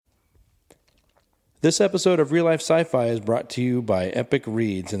This episode of Real Life Sci-Fi is brought to you by Epic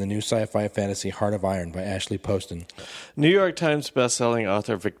Reads and the new sci-fi fantasy Heart of Iron by Ashley Poston. New York Times bestselling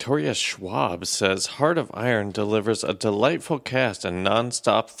author Victoria Schwab says Heart of Iron delivers a delightful cast and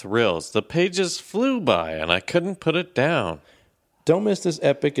non-stop thrills. The pages flew by and I couldn't put it down. Don't miss this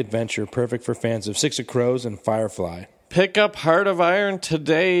epic adventure, perfect for fans of Six of Crows and Firefly. Pick up Heart of Iron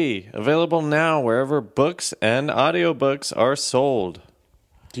today. Available now wherever books and audiobooks are sold.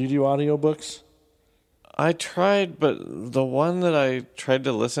 Do you do audiobooks? I tried, but the one that I tried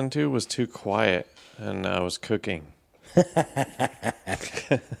to listen to was too quiet, and I was cooking. Feral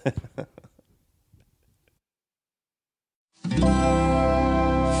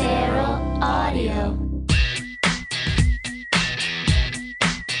Audio.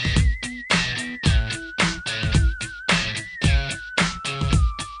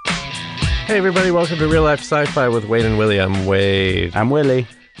 Hey everybody, welcome to Real Life Sci-Fi with Wade and Willie. I'm Wade. I'm Willie.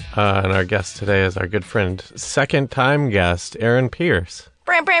 And our guest today is our good friend, second-time guest, Erin Pierce.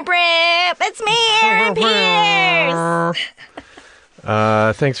 Brim, brim, brim. It's me, Erin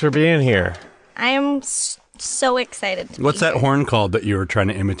Pierce. Thanks for being here. I am so excited to What's be that here. horn called that you were trying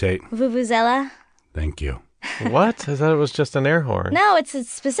to imitate? Vuvuzela? Thank you. What? I thought it was just an air horn. No, it's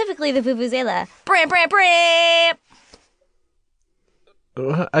specifically the Vuvuzela. Brim, brim, brim.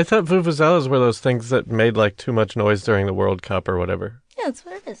 I thought vuvuzelas were those things that made like too much noise during the World Cup or whatever. Yeah, that's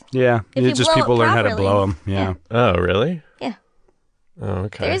what it is. Yeah, If you it's just blow it people learn how to properly. blow them. Yeah. Oh, really? Yeah. Oh,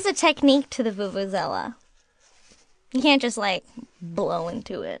 okay. There is a technique to the Vuvuzela. You can't just, blow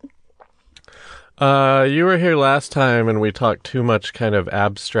into it. You were here last time and we talked too much kind of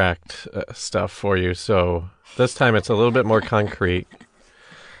abstract stuff for you, so this time it's a little bit more concrete.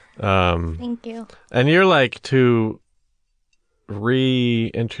 Thank you. And you're like to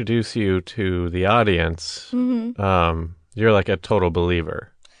reintroduce you to the audience. Mm-hmm. You're like a total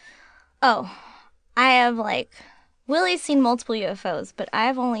believer. Oh, I have, Willie's seen multiple UFOs, but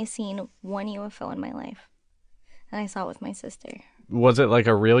I've only seen one UFO in my life. And I saw it with my sister. Was it like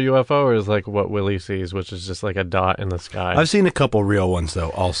a real UFO or is like what Willie sees, which is just like a dot in the sky? I've seen a couple real ones though.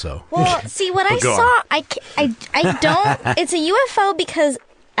 Also. Well, see, what I go saw, I don't, it's a UFO because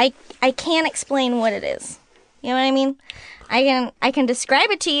I can't explain what it is. You know what I mean? I can describe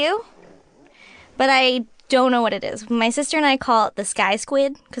it to you, but I don't know what it is. My sister and I call it the sky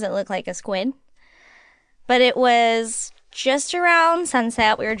squid because it looked like a squid. But it was just around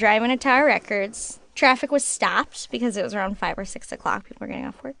sunset. We were driving to Tower Records. Traffic was stopped because it was around 5 or 6 o'clock. People were getting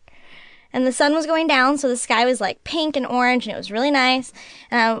off work. And the sun was going down, so the sky was pink and orange, and it was really nice.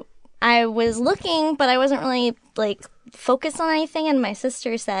 And I was looking, but I wasn't really focused on anything. And my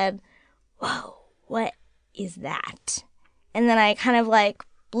sister said, "Whoa, what is that?" And then I kind of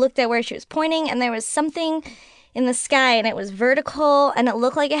looked at where she was pointing, and there was something in the sky, and it was vertical, and it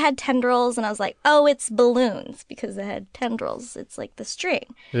looked like it had tendrils, and I was like, oh, it's balloons, because it had tendrils. It's like the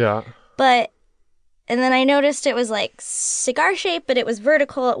string. Yeah. And then I noticed it was cigar shaped, but it was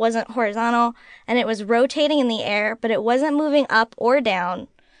vertical, it wasn't horizontal, and it was rotating in the air, but it wasn't moving up or down,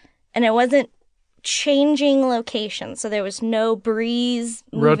 and it wasn't changing location, so there was no breeze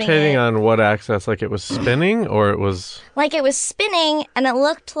moving Rotating it. on what axis? Like it was spinning or it was... It was spinning, and it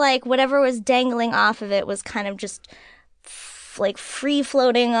looked like whatever was dangling off of it was kind of just free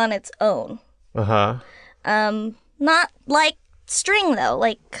floating on its own. Uh-huh. Not like string though,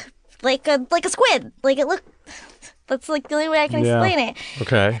 like a squid. It looked. That's the only way I can explain it.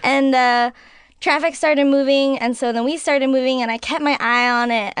 Okay. And traffic started moving, and so then we started moving, and I kept my eye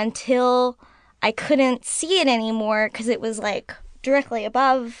on it until I couldn't see it anymore because it was directly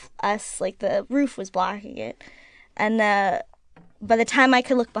above us, the roof was blocking it. And by the time I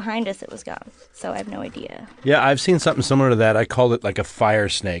could look behind us, it was gone. So I have no idea. Yeah, I've seen something similar to that. I called it a fire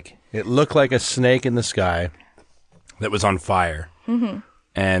snake. It looked like a snake in the sky that was on fire. Mm-hmm.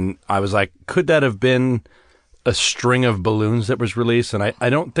 And I was like, could that have been a string of balloons that was released? And I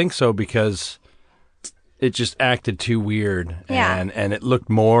don't think so because it just acted too weird. Yeah. And it looked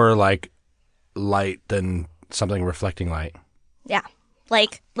more like light than something reflecting light. Yeah.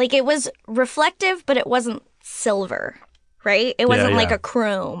 Like it was reflective, but it wasn't silver, right? It wasn't like yeah. a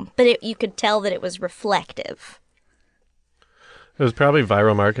chrome, but you could tell that it was reflective. It was probably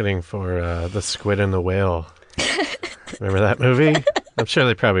viral marketing for The Squid and the Whale. Remember that movie? I'm sure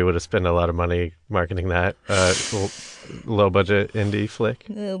they probably would have spent a lot of money marketing that low-budget indie flick.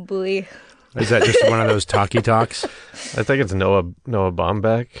 Oh, boy. Is that just one of those talkie talks? I think it's Noah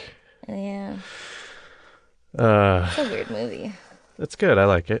Baumbach. Yeah. It's a weird movie. It's good. I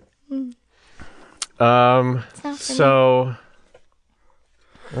like it. It's not for So,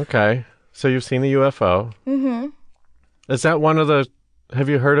 okay. So you've seen the UFO. Mm-hmm. Is that one of the Have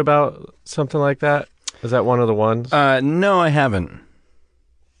you heard about something like that? Is that one of the ones? No, I haven't.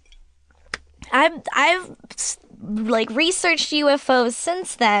 I've like researched UFOs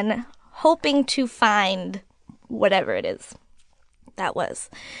since then, hoping to find whatever it is that was.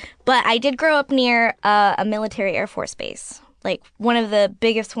 But I did grow up near a military Air Force base, like one of the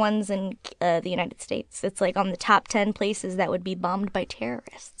biggest ones in the United States. It's like on the top 10 places that would be bombed by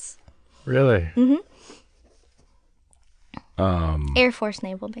terrorists. Really? Mm-hmm. Air Force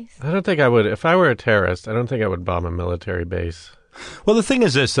Naval Base. I don't think I would. If I were a terrorist, I don't think I would bomb a military base. Well, the thing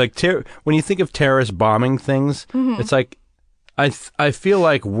is this, like, when you think of terrorist bombing things, it's like, I feel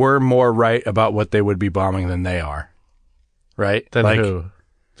like we're more right about what they would be bombing than they are. Right? Then like, who?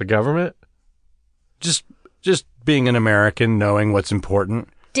 The government? Just being an American, knowing what's important.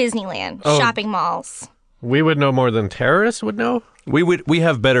 Disneyland, Oh. shopping malls. We would know more than terrorists would know? We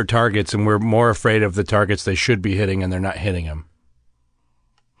have better targets, and we're more afraid of the targets they should be hitting, and they're not hitting them.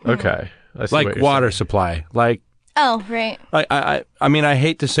 Okay. I see Like what you're water saying. supply. Like, Oh, right. I mean, I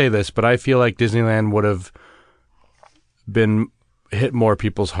hate to say this, but I feel like Disneyland would have hit more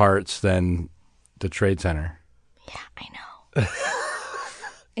people's hearts than the Trade Center. Yeah, I know.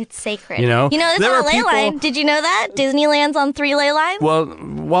 It's sacred. You know? It's There on a are ley people- line. Did you know that? Disneyland's on 3 ley lines? Well,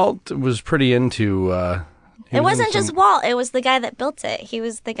 Walt was pretty into... It wasn't just Walt. It was the guy that built it. He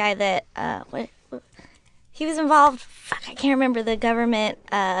was the guy that... he was involved... Fuck, I can't remember the government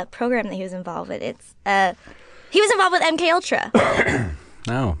program that he was involved with. He was involved with MK Ultra.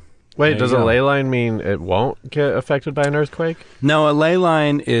 No. Wait, There does you a go. ley line mean it won't get affected by an earthquake? No, a ley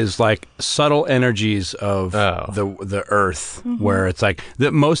line is like subtle energies of the earth, where it's like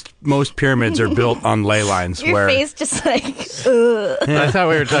that most pyramids are built on ley lines. Your where face just like... Ugh. I thought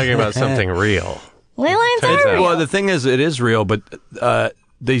we were talking about something real. Ley lines Turns are out- real. Well, the thing is, it is real, but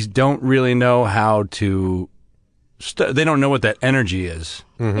they don't really know how to. They don't know what that energy is.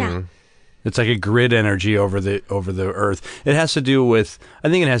 Yeah. It's like a grid energy over the earth. It has to do with. I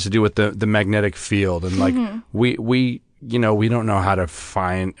think it has to do with the magnetic field, and like we don't know how to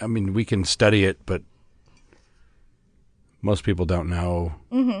find. I mean, we can study it, but most people don't know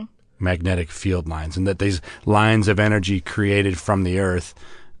magnetic field lines, and that these lines of energy created from the earth,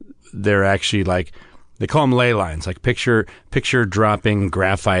 they're actually like. They call them ley lines. Like picture dropping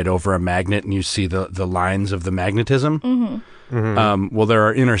graphite over a magnet, and you see the lines of the magnetism. Well, there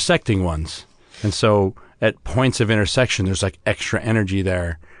are intersecting ones, and so at points of intersection, there's like extra energy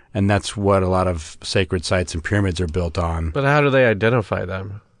there, and that's what a lot of sacred sites and pyramids are built on. But how do they identify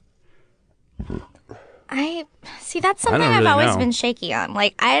them? I see. That's something don't I've really always know. been shaky on.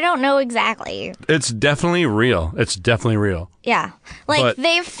 Like, I don't know exactly. It's definitely real. Yeah. Like, But-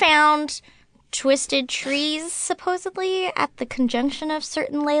 they've found twisted trees, supposedly, at the conjunction of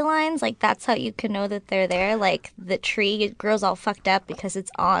certain ley lines. Like, that's how you can know that they're there. Like, the tree grows all fucked up because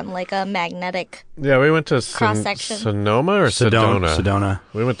it's on, like, a magnetic... Yeah, we went to Cross-section. Sonoma or Sedona? Sedona.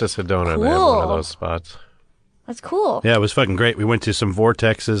 We went to Sedona and they had one of Cool. those spots. That's cool. Yeah, it was fucking great. We went to some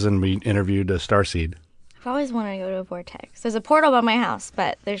vortexes and we interviewed a starseed. I've always wanted to go to a vortex. There's a portal by my house,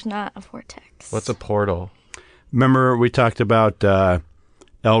 but there's not a vortex. What's a portal? Remember we talked about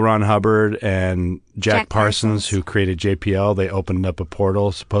L. Ron Hubbard and Jack Parsons, who created JPL. They opened up a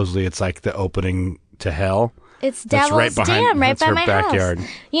portal. Supposedly it's like the opening to hell. It's That's Devil's right behind- Dam, right that's by her my backyard. house.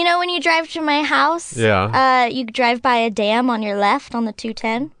 You know when you drive to my house? Yeah. You drive by a dam on your left on the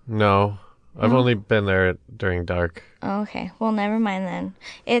 210? No. I've only been there during dark. Oh, okay. Well, never mind then.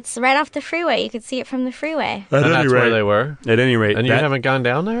 It's right off the freeway. You could see it from the freeway. At And that's where they were? At any rate, And you haven't gone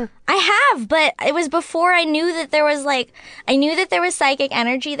down there? I have, but it was before I knew that there was psychic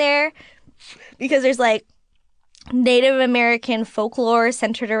energy there, because there's like Native American folklore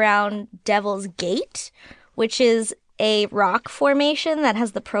centered around Devil's Gate, which is a rock formation that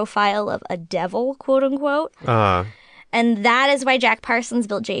has the profile of a devil, quote unquote. And that is why Jack Parsons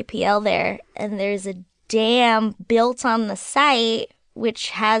built JPL there. And there's a dam built on the site,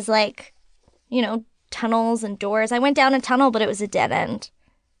 which has like, tunnels and doors. I went down a tunnel, but it was a dead end.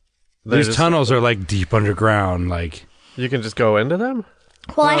 These tunnels are like deep underground. Like You can just go into them?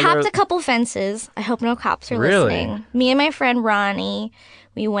 Well, I Well, hopped there- a couple fences. I hope no cops are Really? listening. Me and my friend Ronnie,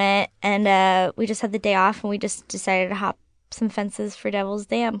 we went and we just had the day off and we just decided to hop some fences for Devil's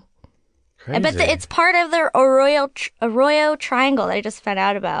Dam. Crazy. I bet it's part of the Arroyo Triangle that I just found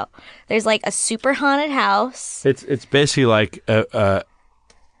out about. There's like a super haunted house. it's basically like the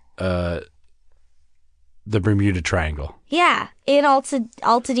Bermuda Triangle. Yeah, in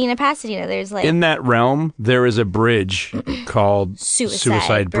Altadena, Pasadena. There's like In that realm, there is a bridge called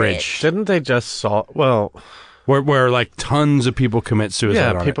Suicide Bridge. Didn't they just solve... Well, where like tons of people commit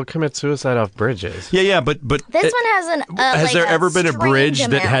suicide. Yeah, on people commit suicide off bridges. Yeah, but This one has has there ever been a bridge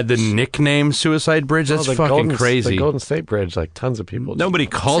that had the nickname Suicide Bridge? That's the fucking crazy. The Golden State Bridge, like tons of people. Nobody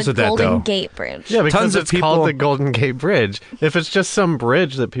calls it that Golden though. Gate Bridge. Yeah, because Tons of it's people- called the Golden Gate Bridge. If it's just some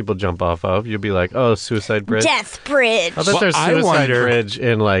bridge that people jump off of, you'd be like, oh, Suicide Bridge. Death Bridge. I bet Well, there's I Suicide wonder- Bridge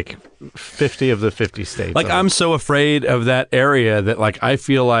in like 50 of the 50 states. Like I'm so afraid of that area that like I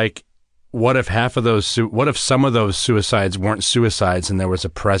feel like what if some of those suicides weren't suicides and there was a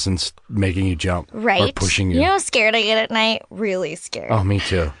presence making you jump Right. or pushing you? You know how scared I get at night? Really scared. Oh, me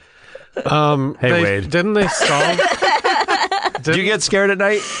too. Hey, Wade. Didn't they solve? Do you get scared at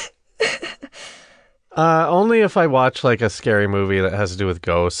night? Only if I watch like a scary movie that has to do with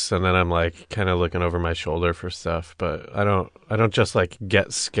ghosts, and then I'm like kind of looking over my shoulder for stuff. But I don't just like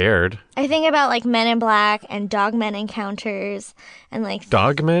get scared. I think about like Men in Black and Dogmen Encounters and like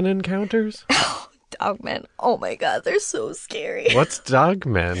Dogmen encounters? Dogmen. Oh my god, they're so scary. What's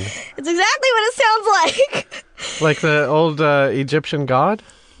dogmen? It's exactly what it sounds like. Like the old Egyptian god?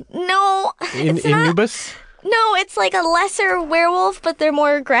 No, it's not. Anubis? No, it's like a lesser werewolf, but they're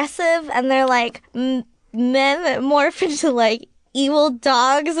more aggressive and they're like men that morph into like evil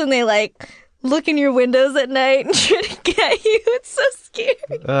dogs and they like look in your windows at night and try to get you. It's so scary.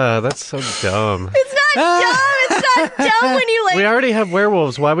 That's so dumb. It's not dumb. It's not dumb when you like. We already have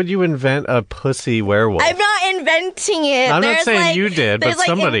werewolves. Why would you invent a pussy werewolf? I'm not inventing it. I'm not There's, saying like, you did, but there's, like,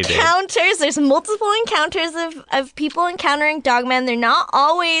 somebody did. encounters. There's multiple encounters of people encountering dogmen. They're not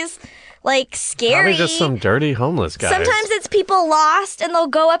always like scary. Probably just some dirty homeless guys. Sometimes it's people lost and they'll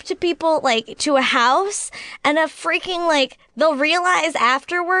go up to people like to a house and a freaking like they'll realize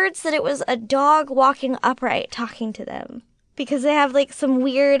afterwards that it was a dog walking upright talking to them because they have like some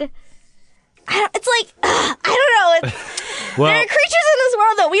weird it's like I don't know. There are creatures in this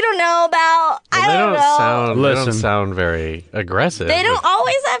world that we don't know about. I don't know. They don't Listen. sound very aggressive. They don't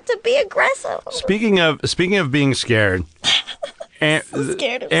always have to be aggressive. Speaking of being scared,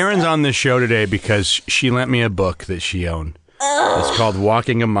 scared of Erin's on this show today because she lent me a book that she owned. It's called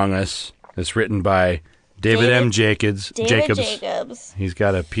Walking Among Us. It's written by David M. Jacobs. Jacobs. He's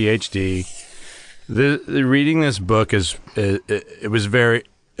got a PhD. The reading this book it's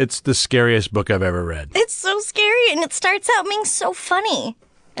the scariest book I've ever read. It's so scary and it starts out being so funny.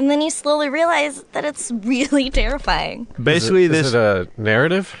 And then you slowly realize that it's really terrifying. Basically, Is it a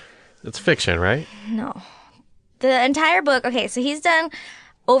narrative? It's fiction, right? No. The entire book, okay, so he's done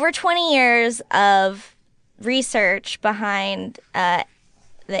over 20 years of research behind the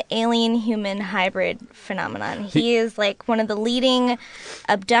alien-human hybrid phenomenon. He is like one of the leading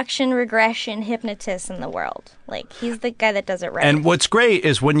abduction regression hypnotists in the world. Like he's the guy that does it right. And what's great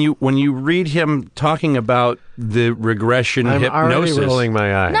is when you read him talking about the regression I'm hypnosis. already rolling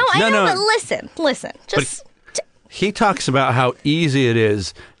my eyes. no, I No, know, no. but listen. Just He talks about how easy it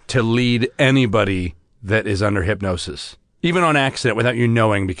is to lead anybody that is under hypnosis, even on accident, without you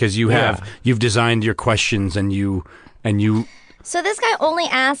knowing, because you've designed your questions and you. So this guy only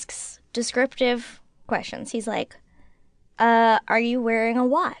asks descriptive questions. He's like, are you wearing a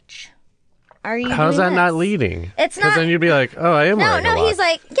watch? Are you How's doing that not this? leading? It's Because not- then you'd be like, oh, I am wearing a watch. he's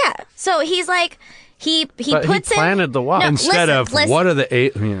like, yeah. So he's like, he But puts he planted the watch. No, Instead of listen. what are the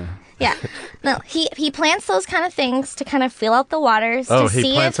eight? Yeah. Yeah. No, he plants those kind of things to kind of feel out the waters Oh, to he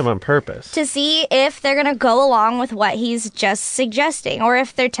see plants if them on purpose. to see if they're going to go along with what he's just suggesting or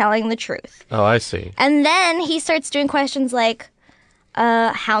if they're telling the truth. Oh, I see. And then he starts doing questions like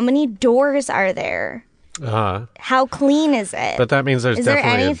how many doors are there? Uh-huh. How clean is it? But that means there's Is there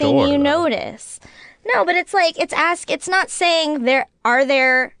definitely anything a door. you though. notice? No, but it's like it's not saying are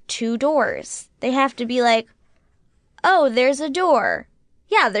there two doors. They have to be like, oh, there's a door.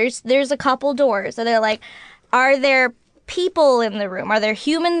 Yeah, there's a couple doors. So they're like, are there people in the room? Are there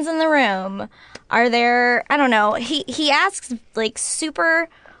humans in the room? Are there, I don't know. He asks like super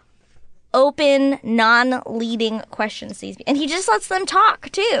open, non-leading questions to these people. And he just lets them talk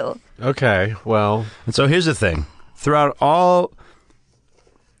too. Okay, well, And so here's the thing: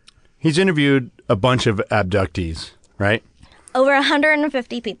 he's interviewed a bunch of abductees, right? Over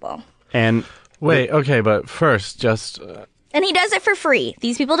 150 people. And wait, okay, but first, just... And he does it for free.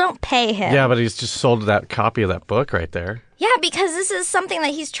 These people don't pay him. yeah, but he's just sold that copy of that book right there. Yeah, because this is something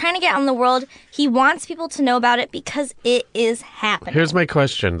that he's trying to get out in the world. He wants people to know about it because it is happening. Here's my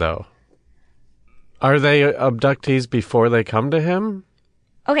question, though. Are they abductees before they come to him?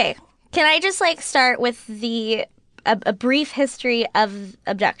 Okay, can I just like start with a brief history of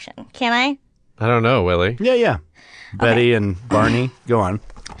abduction? Can I? I don't know, Willie. yeah. Betty and Barney, go on.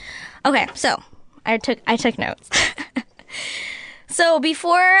 Okay, so I took notes. So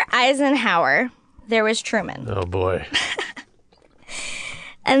before Eisenhower, there was Truman. Oh, boy.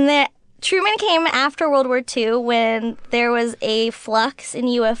 And Truman came after World War II when there was a flux in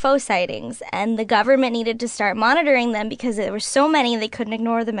UFO sightings, and the government needed to start monitoring them because there were so many they couldn't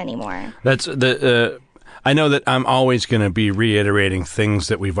ignore them anymore. That's I know that I'm always going to be reiterating things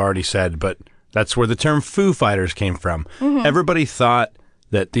that we've already said, but that's where the term Foo Fighters came from. Mm-hmm. Everybody thought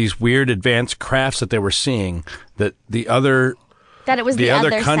that these weird advanced crafts that they were seeing, that it was the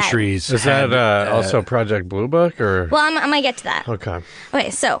other countries. Is that also Project Blue Book, or? Well, I'm gonna get to that. Okay,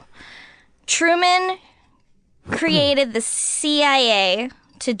 so Truman created the CIA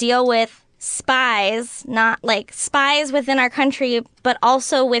to deal with spies, not like spies within our country, but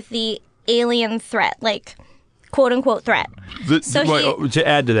also with the alien threat, like quote unquote threat. To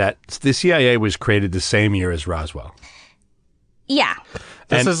add to that, the CIA was created the same year as Roswell. Yeah.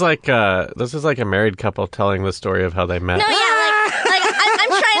 This is like a married couple telling the story of how they met. No, yeah,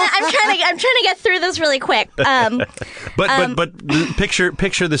 I'm trying to get through this really quick. But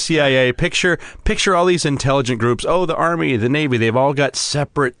picture the CIA, picture all these intelligent groups. Oh, the Army, the Navy, they've all got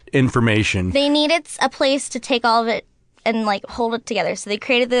separate information. They needed a place to take all of it and like hold it together. So they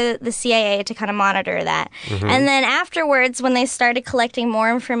created the CIA to kind of monitor that. Mm-hmm. And then afterwards, when they started collecting more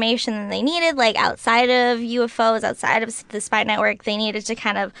information than they needed, like outside of UFOs, outside of the spy network, they needed to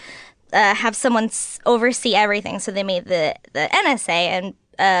kind of have someone oversee everything. So they made the NSA, and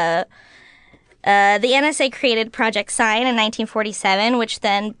the NSA created Project Sign in 1947, which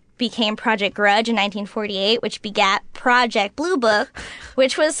then became Project Grudge in 1948, which begat Project Blue Book,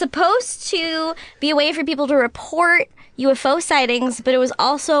 which was supposed to be a way for people to report UFO sightings, but it was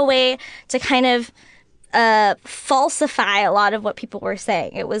also a way to kind of falsify a lot of what people were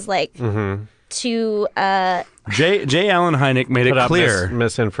saying. It was like to... J. Allen Hynek made it clear...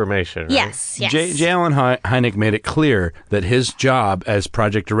 misinformation, right? Yes. J. Allen Hynek made it clear that his job as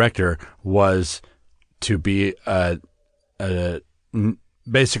project director was to be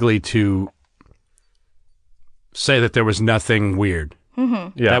basically to say that there was nothing weird.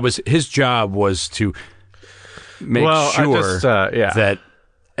 Mm-hmm. Yeah. That was his job, was to make sure that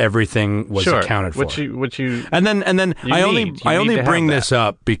everything was accounted for. Which you and then I only bring this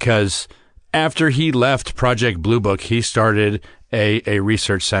up because after he left Project Blue Book, he started a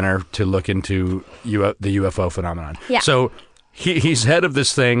research center to look into the UFO phenomenon. Yeah. So he's head of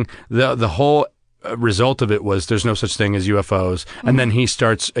this thing. The whole result of it was there's no such thing as UFOs, and then he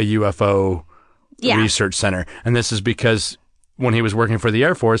starts a UFO research center. And this is because when he was working for the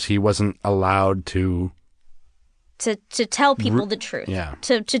Air Force, he wasn't allowed to tell people the truth,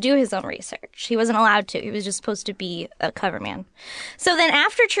 to do his own research. He wasn't allowed to. He was just supposed to be a cover man. So then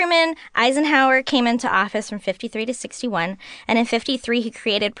after Truman, Eisenhower came into office from 53 to 61, and in 53 he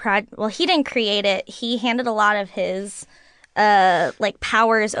created he didn't create it. He handed a lot of his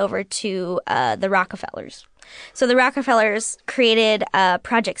powers over to the Rockefellers. So the Rockefellers created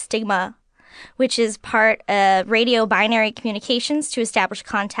Project Stigma, which is part of radio binary communications to establish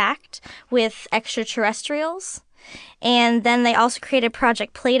contact with extraterrestrials. And then they also created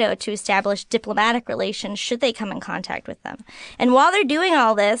Project Plato to establish diplomatic relations should they come in contact with them. And while they're doing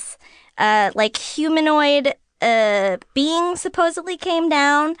all this, humanoid beings supposedly came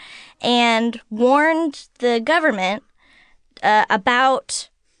down and warned the government about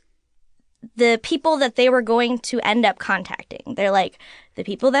the people that they were going to end up contacting. They're like, the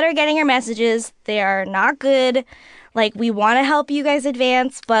people that are getting our messages, they are not good. Like, we want to help you guys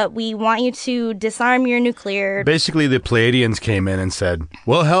advance, but we want you to disarm your nuclear. Basically, the Pleiadians came in and said,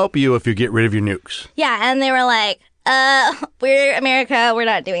 we'll help you if you get rid of your nukes. Yeah, and they were like, we're America, we're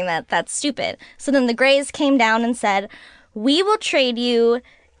not doing that. That's stupid. So then the Greys came down and said, we will trade you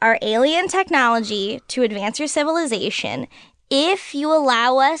our alien technology to advance your civilization if you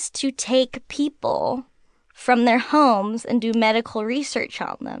allow us to take people from their homes and do medical research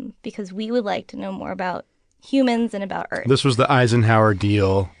on them, because we would like to know more about humans and about Earth. This was the Eisenhower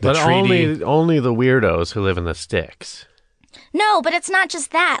deal, the treaty. Only the weirdos who live in the sticks. No, but it's not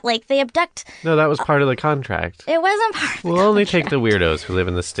just that. Like, they abduct... No, that was part of the contract. It wasn't part of the contract. We'll only take the weirdos who live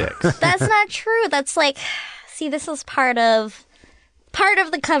in the sticks. That's not true. That's like... See, this is part of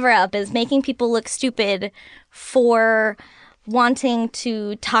the cover-up, is making people look stupid for wanting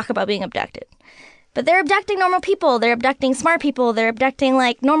to talk about being abducted. But they're abducting normal people. They're abducting smart people. They're abducting,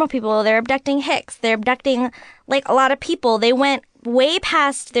 normal people. They're abducting hicks. They're abducting, a lot of people. They went way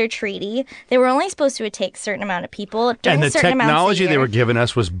past their treaty. They were only supposed to take a certain amount of people during and the technology they were giving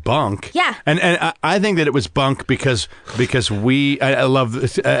us was bunk. Yeah. And I think that it was bunk because I love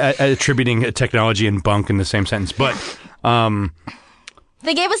attributing technology and bunk in the same sentence. But...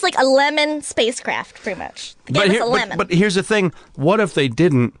 they gave us, a lemon spacecraft, pretty much. They gave us a lemon. But here's the thing. What if they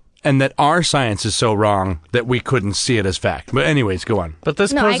didn't? that our science is so wrong that we couldn't see it as fact. But anyways, go on. But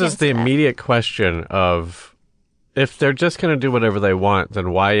this No, I poses can the see that. immediate question of, if they're just going to do whatever they want,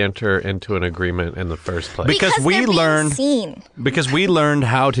 then why enter into an agreement in the first place? Because we they're being learned- seen. Because we learned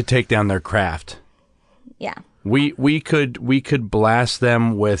how to take down their craft. Yeah. We could blast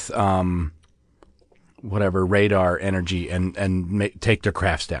them with whatever radar energy and take their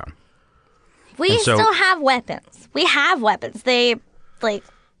crafts down. We And so- still have weapons. We have weapons.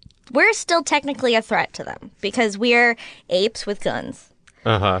 We're still technically a threat to them because we're apes with guns.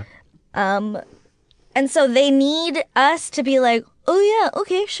 Uh-huh. And so they need us to be like, oh yeah,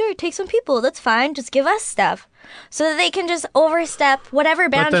 okay, sure, take some people. That's fine. Just give us stuff. So that they can just overstep whatever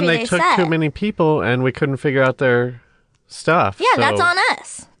But boundary then they took set. too many people, and we couldn't figure out their stuff. Yeah, so that's on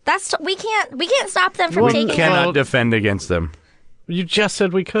us. We can't stop them from Well, taking Cannot Well- defend against them. You just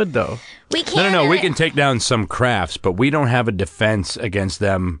said we could, though. We can't. No. We can take down some crafts, but we don't have a defense against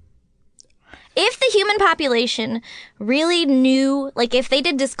them. If the human population really knew, like if they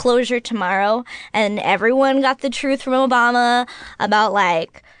did disclosure tomorrow and everyone got the truth from Obama about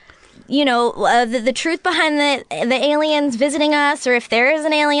like, you know, the truth behind the aliens visiting us, or if there is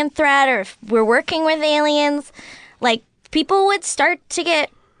an alien threat, or if we're working with aliens, like people would start to get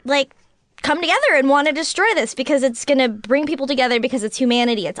like come together and want to destroy this because it's going to bring people together because it's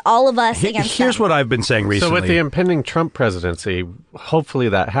humanity. It's all of us against Here's them. what I've been saying recently. So with the impending Trump presidency, hopefully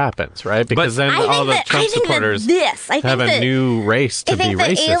that happens, right? Because then I all think the that- Trump I think that supporters this- I think have a that- new race to I be think the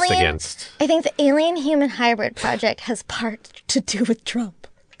racist alien- against. I think the alien human hybrid project has part to do with Trump.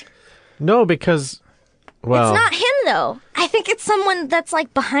 No, because, well, It's not him though. I think it's someone that's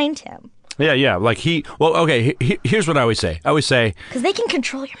like behind him Yeah. Like here's what I always say. I always say because they can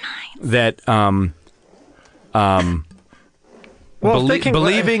control your mind. that well, if they can-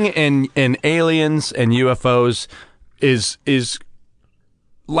 believing in aliens and UFOs is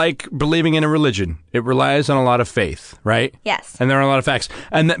like believing in a religion. It relies on a lot of faith, right? Yes. And there are a lot of facts.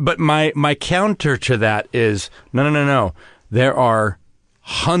 But my counter to that is no. There are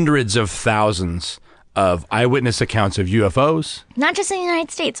hundreds of thousands of eyewitness accounts of UFOs. Not just in the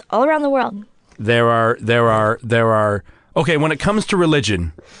United States, all around the world. There are. Okay, when it comes to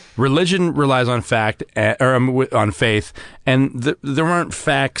religion relies on fact or on faith, and there aren't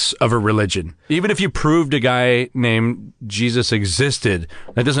facts of a religion. Even if you proved a guy named Jesus existed,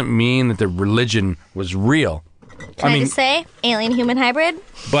 that doesn't mean that the religion was real. Can I just say, alien human hybrid?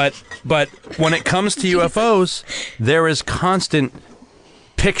 But when it comes to UFOs, there is constant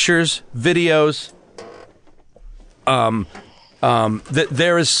pictures, videos. That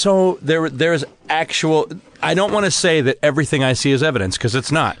there is actual. I don't want to say that everything I see is evidence because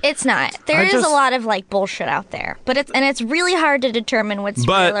it's not. It's not. There is a lot of like bullshit out there, but it's really hard to determine what's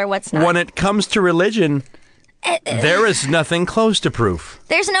But real or what's not. when it comes to religion, there is nothing close to proof.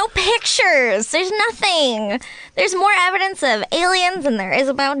 There's no pictures. There's nothing. There's more evidence of aliens than there is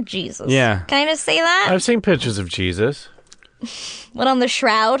about Jesus. Yeah. Can I just say that? I've seen pictures of Jesus. What on the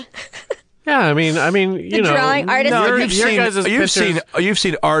shroud? Yeah, I mean, you know, drawing artist your, pictures. your guys' You've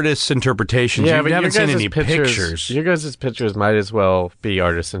seen artists' interpretations. Yeah, you but haven't your seen guys' any pictures. Your guys' pictures might as well be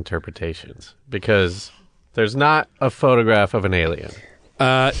artists' interpretations because there's not a photograph of an alien.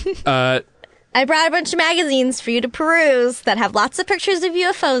 I brought a bunch of magazines for you to peruse that have lots of pictures of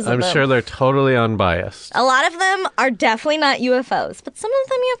UFOs in I'm them. sure they're totally unbiased. A lot of them are definitely not UFOs, but some of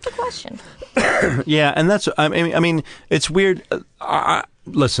them you have to question. Yeah, and that's. I mean, it's weird.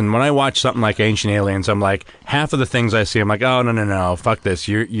 Listen, when I watch something like Ancient Aliens, I'm like, half of the things I see, I'm like, oh no, fuck this.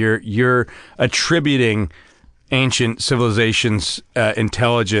 You're attributing ancient civilizations'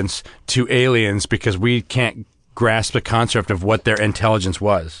 intelligence to aliens because we can't grasp the concept of what their intelligence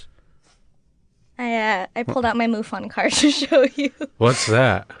was. I pulled out my MUFON card to show you. What's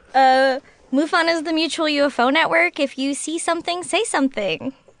that? MUFON is the Mutual UFO Network. If you see something, say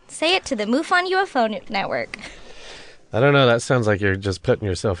something. Say it to the MUFON UFO Network. I don't know. That sounds like you're just putting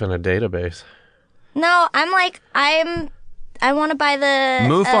yourself in a database. No, I want to buy the...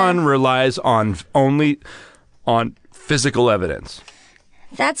 MUFON relies only on physical evidence.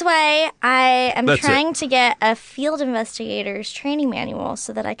 That's why I am That's trying to get a field investigator's training manual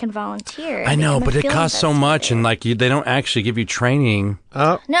so that I can volunteer. I know, become a but it field costs so much, and investigator. they don't actually give you training.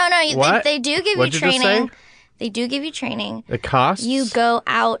 Oh, No, What? they do give What'd you you just training. say? They do give you training. it costs? You go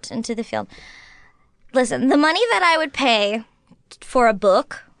out into the field. Listen, the money that I would pay for a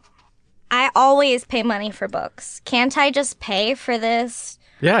book, I always pay money for books. Can't I just pay for this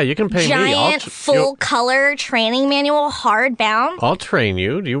Yeah, you can pay me. giant full color training manual hardbound? I'll train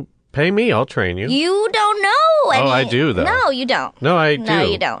you. Pay me, I'll train you. You don't know any. Oh, I do, though. No, you don't. No, I do. No,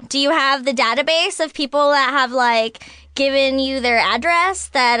 you don't. Do you have the database of people that have, like, given you their address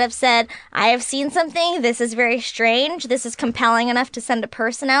that have said, I have seen something, this is very strange, this is compelling enough to send a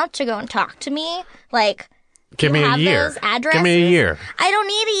person out to go and talk to me? Like, Give me a year. those addresses? Give me a year. I don't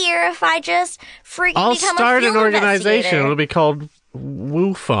need a year if I just freaking I'll become start a an field organization. investigator. It'll be called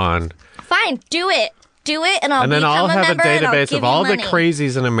WooFon. Fine, do it. Do it, and I'll And then become I'll have a member, and I'll database give of all you the money.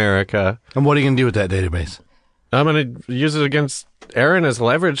 crazies in America. And what are you going to do with that database? I'm going to use it against Erin as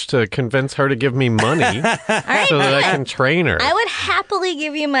leverage to convince her to give me money All right, so that do I it. can train her. I would happily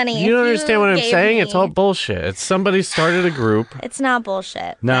give you money. You don't if understand what I'm gave saying? me- It's all bullshit. It's somebody started a group. It's not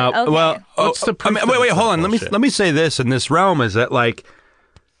bullshit. No, but okay. well, What's the proof that wait, it's hold not on. bullshit? Let me say this in this realm is that like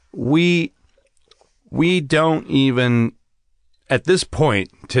we don't even at this point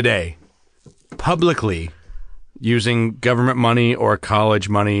today publicly using government money or college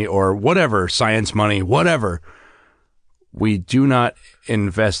money or whatever, science money, whatever, we do not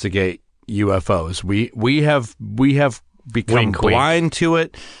investigate UFOs. We have become Wink, wink. blind to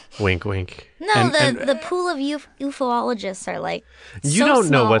it. Wink, wink. No, and- the pool of ufologists are like You so don't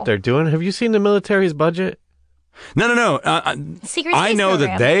know small. what they're doing. Have you seen the military's budget? No. Secret I space know program.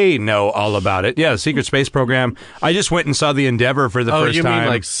 that they know all about it. Yeah, the secret space program. I just went and saw the Endeavor for the Oh, first you time. mean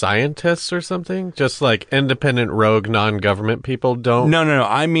like scientists or something? Just like independent rogue non-government people don't? No.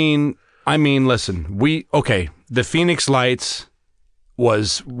 I mean, listen. The Phoenix Lights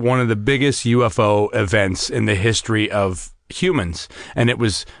was one of the biggest UFO events in the history of humans, and it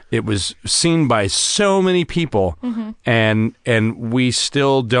was seen by so many people, and we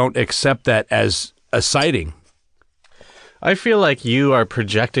still don't accept that as a sighting. I feel like you are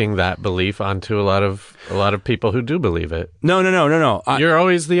projecting that belief onto a lot of people who do believe it. No. You're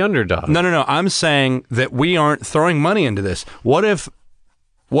always the underdog. No. I'm saying that we aren't throwing money into this. What if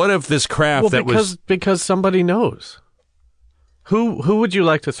this craft because somebody knows. Who would you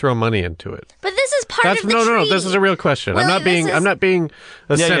like to throw money into it? But this is part of the no. tree. This is a real question. Willie, I'm not being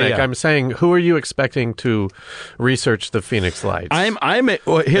a Yeah, cynic. yeah. I'm saying, who are you expecting to research the Phoenix Lights?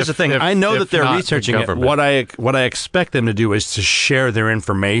 Here's the thing. I know that they're not the researching it. government. What I expect them to do is to share their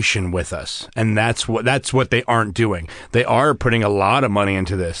information with us, and that's what they aren't doing. They are putting a lot of money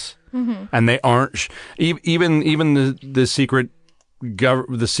into this, and they aren't even the secret.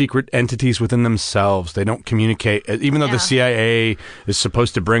 The secret entities within themselves, they don't communicate. Even though the CIA is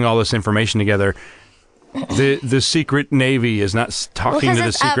supposed to bring all this information together, the secret Navy is not talking to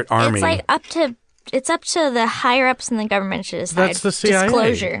the secret army. It's like it's up to the higher ups in the government to decide. That's the CIA.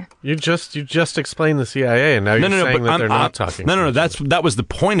 Disclosure. You just explained the CIA, and now you're saying that they're not talking. No. That was the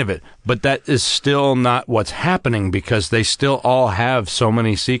point of it. But that is still not what's happening because they still all have so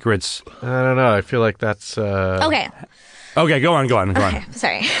many secrets. I don't know. I feel like that's Okay. Okay, go on. Okay.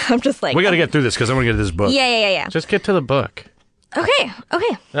 Sorry. I'm just like. We got to get through this because I want to get to this book. Yeah. Just get to the book. Okay.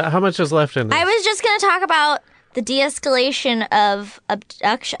 How much is left in this? I was just going to talk about the de-escalation of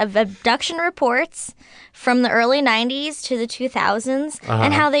abduction reports from the early 90s to the 2000s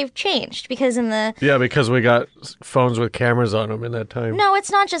and how they've changed because because we got phones with cameras on them in that time. No,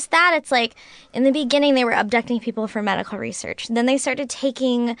 it's not just that. It's like in the beginning they were abducting people for medical research. Then they started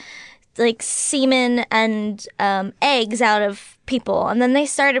taking like semen and eggs out of people, and then they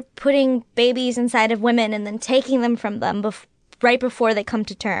started putting babies inside of women and then taking them from them right before they come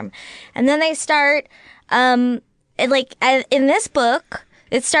to term. And then they start in this book,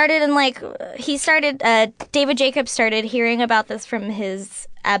 it started in David Jacobs started hearing about this from his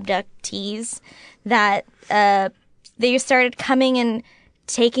abductees that they started coming and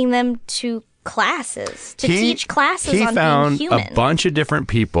taking them to classes to teach classes on found being human. a bunch of different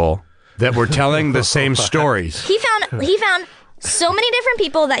people that were telling the same stories. He found so many different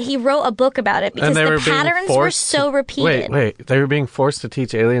people that he wrote a book about it because And they the were being patterns were forced so repeated. Wait. They were being forced to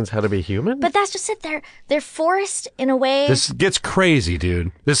teach aliens how to be human? But that's just it. They're forced in a way. This gets crazy,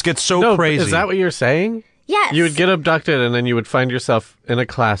 dude. This gets so no, crazy. Is that what you're saying? Yes. You would get abducted and then you would find yourself in a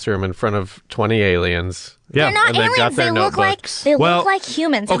classroom in front of 20 aliens. They're not and they've got aliens. their They look like notebooks.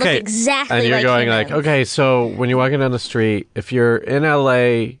 humans. They okay. look exactly And you're like going humans. like, okay, so when you're walking down the street, if you're in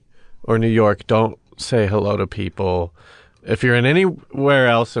LA or New York, don't say hello to people. If you're in anywhere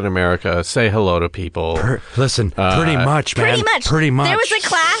else in America, say hello to people. Listen, pretty much, man. Pretty much. Pretty much. There was a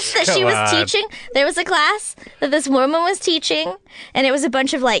class that she Come was on. teaching. There was a class that this woman was teaching, and it was a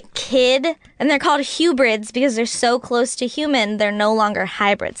bunch of like kid, and they're called hybrids because they're so close to human. They're no longer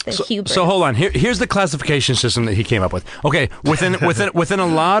hybrids. They're hybrids. So hold on. Here's the classification system that he came up with. Okay, within a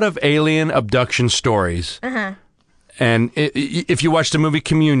lot of alien abduction stories, if you watch the movie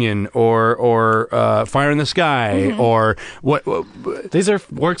Communion or Fire in the Sky or what These are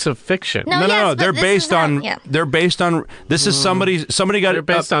works of fiction. no, they're based on they're based on this is somebody got They're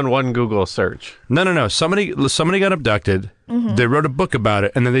based on one Google search. No. Somebody got abducted. They wrote a book about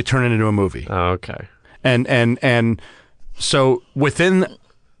it and then they turned it into a movie. Oh, okay. And so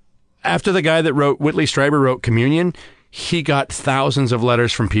after the guy that Whitley Strieber wrote Communion, he got thousands of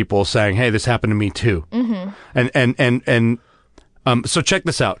letters from people saying, "Hey, this happened to me too." So check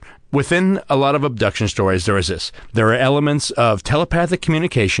this out. Within a lot of abduction stories, there is this. There are elements of telepathic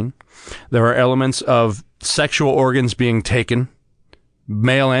communication. There are elements of sexual organs being taken,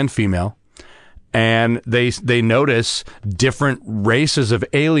 male and female. And they notice different races of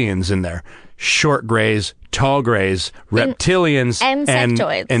aliens in there. Short grays, tall grays, reptilians, and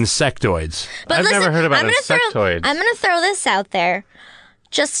insectoids. And insectoids. But I've never heard about insectoids. I'm going to throw this out there,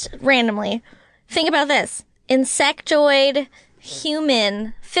 just randomly. Think about this. Insectoid,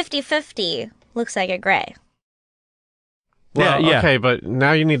 human, 50-50, looks like a gray. Well, yeah. okay, but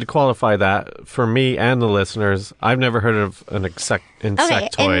now you need to qualify that for me and the listeners. I've never heard of an insectoid.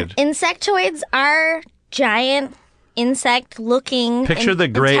 Okay, insectoids are giant insect-looking. Picture the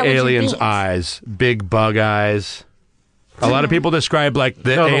gray intelligent alien's beings. eyes, big bug eyes. A lot of people describe like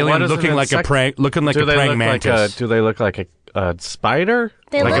the No, but what alien is looking an like a insect- praying, looking like Do a they praying look mantis. do they look like a spider?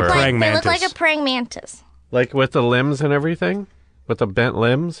 They Like look a like praying they look like mantis. a praying mantis. Like with the limbs and everything? With the bent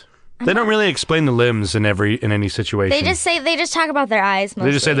limbs? They don't really explain the limbs in any situation. They just talk about their eyes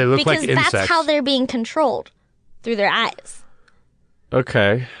mostly. They just say they look like because that's insects. how they're being controlled, through their eyes.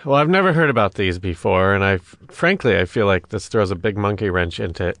 Okay. Well, I've never heard about these before, and frankly, I feel like this throws a big monkey wrench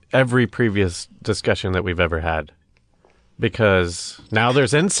into every previous discussion that we've ever had. Because now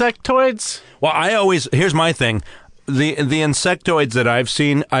there's insectoids? Well, here's my thing. The insectoids that I've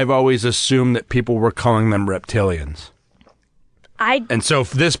seen, I've always assumed that people were calling them reptilians. And so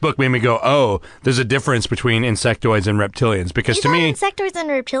this book made me go, oh, there's a difference between insectoids and reptilians. Because You to thought me, insectoids and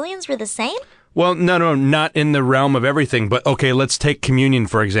reptilians were the same? well, no, not in the realm of everything. But okay, let's take Communion,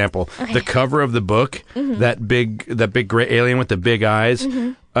 for example. Okay. The cover of the book, that big gray alien with the big eyes.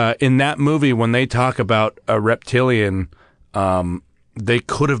 In that movie, when they talk about a reptilian, they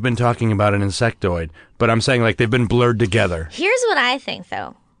could have been talking about an insectoid. But I'm saying like they've been blurred together. Here's what I think,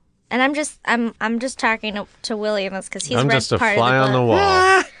 though, and I'm just talking to Willie on this because he's I'm read just a part fly of on the the book.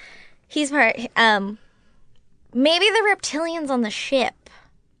 wall. He's part. Maybe the reptilians on the ship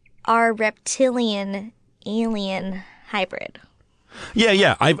are reptilian alien hybrid.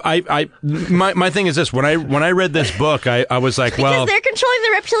 Yeah. My thing is this: when I read this book, I was like, well, Because they're controlling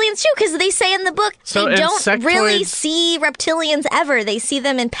the reptilians too. Because they say in the book So they don't really insectoids- see reptilians ever. They see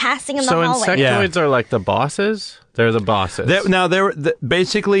them in passing in the So hallway. insectoids are like the bosses? They're the bosses.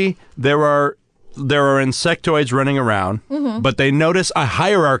 basically there are insectoids running around, but they notice a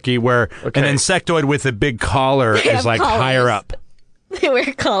hierarchy where Okay. an insectoid with a big collar is have like collars. higher up. They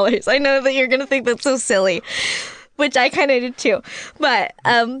wear collars. I know that you're going to think that's so silly, which I kind of did too. But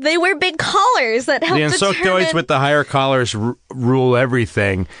they wear big collars that help The insectoids determine... with the higher collars rule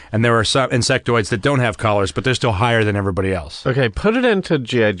everything, and there are some insectoids that don't have collars, but they're still higher than everybody else. Okay, put it into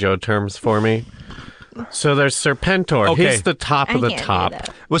G.I. Joe terms for me. So there's Serpentor. Okay. He's the top of I the can't do top. that.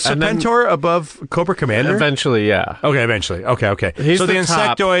 Was And then- Serpentor above Cobra Commander? Eventually, yeah. Okay, eventually. Okay. He's So the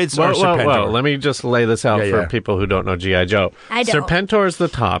top. insectoids are Serpentor. Whoa. Let me just lay this out Yeah, for yeah. people who don't know G.I. Joe. I don't. Serpentor's the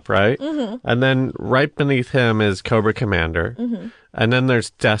top, right? Mm-hmm. And then right beneath him is Cobra Commander. Mm-hmm. And then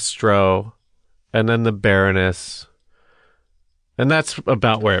there's Destro. And then the Baroness. And that's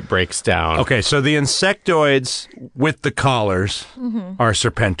about where it breaks down. Okay, so the insectoids with the collars Mm-hmm. are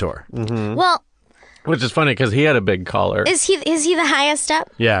Serpentor. Well, Which is funny because he had a big collar. is he the highest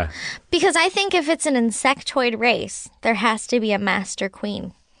up? Yeah. Because I think if it's an insectoid race, there has to be a master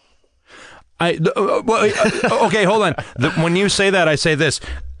queen. Okay, hold on. When you say that, I say this.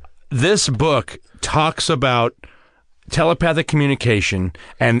 This book talks about telepathic communication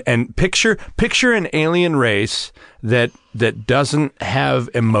and picture an alien race that doesn't have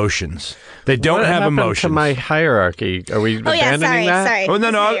emotions. They don't What have happened emotions. to my hierarchy? Are we Oh yeah, abandoning that? sorry. Oh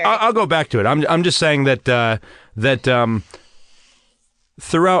no, I'll go back to it. I'm just saying that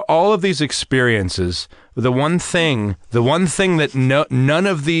throughout all of these experiences, the one thing that none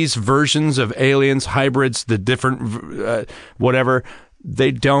of these versions of aliens, hybrids, the different whatever,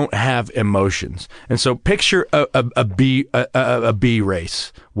 they don't have emotions. And so picture a bee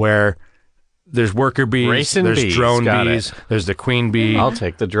race where there's worker bees, Racing there's bees, drone got bees, it. there's the queen bee. I'll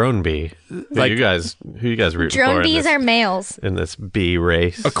take the drone bee. Like- who you guys root for? Drone in bees this- are males. in this bee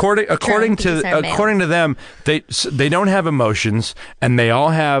race. According bees are males. to them, they don't have emotions, and they all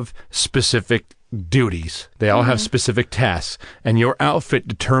have specific duties. They all have specific tasks, and your outfit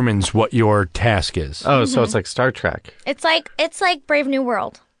determines what your task is. Oh, so it's like Star Trek. It's like Brave New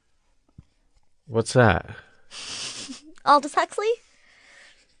World. What's that? Aldous Huxley?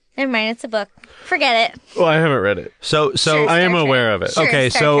 Never mind, it's a book. Forget it. Well, I haven't read it. So Sure. I am Star Trek. aware of it. Sure, okay,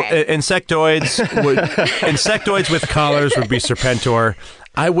 Star so Trek. insectoids with collars would be Serpentor.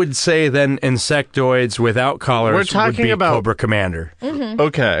 I would say then insectoids without collars We're talking would be about- Cobra Commander.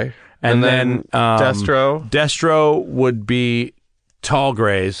 Okay. And then Destro. Destro would be Tall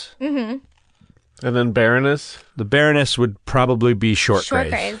Grays. And then Baroness. The Baroness would probably be Short Short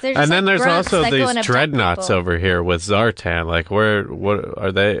Grays. grays. They're just And then like there's grunts also that go these and abduct dreadnoughts people. over here with Zartan. Like, what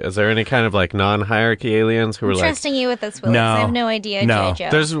are they? Is there any kind of like non-hierarchy aliens who are I'm like? trusting you with this, Willis. No. I have no idea, No. J. Joe.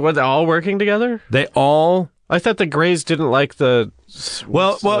 There's what all working together? They all... I thought the Greys didn't like the.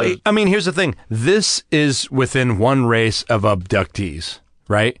 Well, I mean, here's the thing. This is within one race of abductees,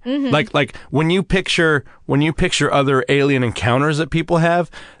 right? Like when you picture other alien encounters that people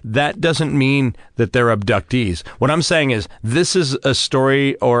have, that doesn't mean that they're abductees. What I'm saying is this is a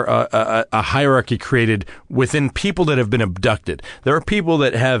story or a hierarchy created within people that have been abducted. There are people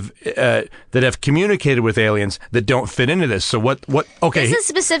that have communicated with aliens that don't fit into this. So what? Okay, This is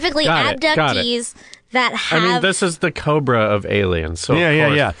specifically Got it. abductees that have. I mean, this is the Cobra of aliens. So Yeah, of yeah,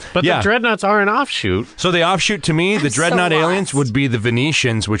 course. yeah. But Yeah. the dreadnoughts are an offshoot. so the offshoot to me, the so dreadnought lost. aliens would be the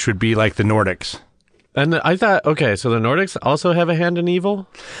Venetians, which would be like the Nordics. And I thought, okay, so the Nordics also have a hand in evil?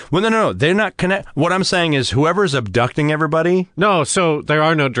 Well, no, they're not connect. What I'm saying is, whoever's abducting everybody, No, so there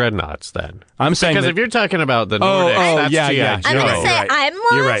are no dreadnoughts then. I'm saying Because that, if you're talking about the Nordics, that's yeah, G.I. yeah. Joe. I'm You're gonna right, say you're right. I'm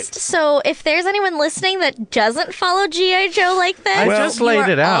You're lost. right. So if there's anyone listening that doesn't follow G.I. Joe like this, I just you laid are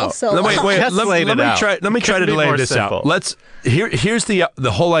it out. also No, wait, lost. Just let laid it me out. try. Let me It try to couldn't be lay more this simple. out. Here's the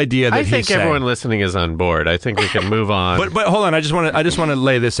whole idea that I think he's saying. everyone listening is on board. I think we can move on. But hold on, I just want to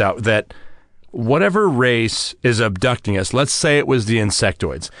lay this out that whatever race is abducting us, let's say it was the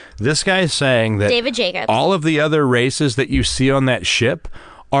insectoids. This guy is saying that David Jacobs. all of the other races that you see on that ship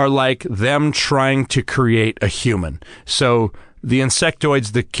are like them trying to create a human. So the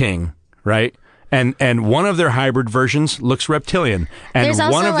insectoid's the king, right? And one of their hybrid versions looks reptilian, and There's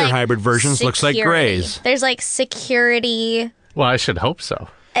one also, of their like, hybrid versions looks like security. grays. There's like security. well, I should hope so.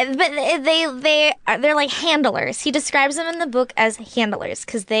 But they're like handlers. He describes them in the book as handlers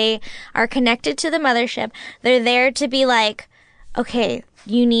because they are connected to the mothership. They're there to be like, okay,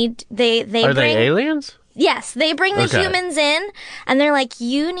 you need they Are bring they aliens? Yes, they bring the Okay. humans in and they're like,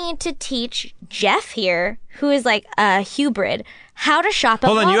 you need to teach Jeff here, who is like a hybrid, how to shop at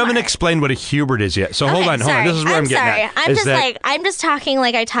Hold on, you haven't Walmart. explained what a hubrid is yet. So hold on. Sorry. This is where I'm getting sorry. at. I'm is just that- I'm just talking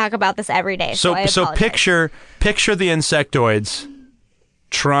like I talk about this every day. So I So apologize. picture the insectoids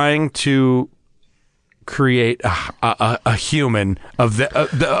trying to create a human of Let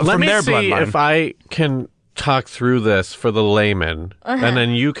from me their see bloodline. if I can talk through this for the layman, and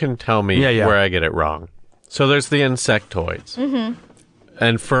then you can tell me Yeah. where I get it wrong. So there's the insectoids. Mm-hmm.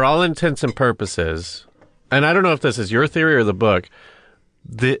 And for all intents and purposes, and I don't know if this is your theory or the book,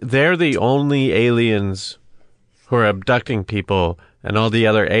 they're the only aliens who are abducting people, and all the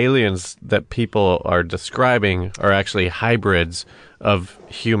other aliens that people are describing are actually hybrids of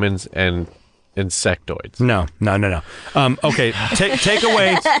humans and insectoids. No. Okay, take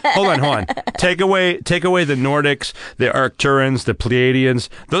away. Hold on. Take away the Nordics, the Arcturans, the Pleiadians.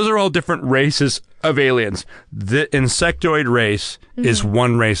 Those are all different races of aliens. The insectoid race is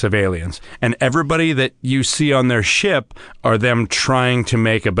one race of aliens, and everybody that you see on their ship are them trying to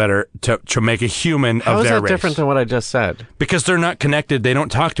make a better to make a human How of is their that race. different than what I just said? Because they're not connected. They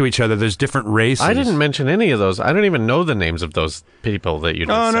don't talk to each other. There's different races. I didn't mention any of those. I don't even know the names of those people that you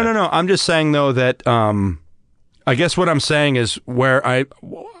just Oh, said. no. I'm just saying though that I guess what I'm saying is where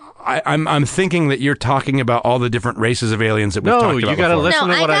I'm thinking that you're talking about all the different races of aliens that we've No, talked about you gotta before. listen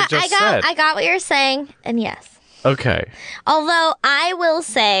to what I just said. I got what you're saying, and yes. Okay. Although I will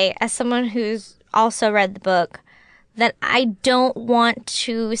say, as someone who's also read the book, that I don't want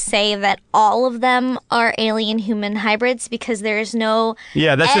to say that all of them are alien human hybrids because there's no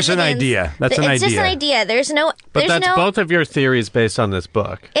Yeah, that's just an evidence. idea. That's an It's just an idea. idea. There's no. But there's that's no, both of your theories based on this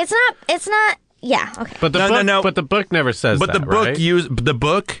book. It's not. It's not. Yeah. Okay. But the No, book, no. But the book never says But that, the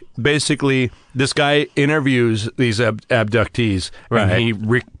book basically, this guy interviews these abductees, Right. and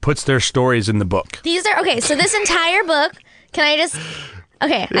he puts their stories in the book. These are okay. So this entire book. Can I just?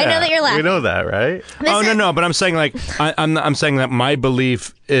 Okay. I know that you're laughing. We know that, right? No. But I'm saying I'm saying that my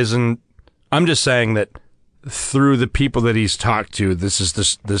belief isn't. I'm just saying that through the people that he's talked to, this is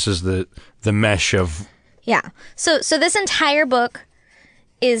the mesh of. Yeah. So this entire book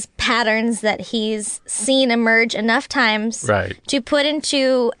is patterns that he's seen emerge enough times Right. to put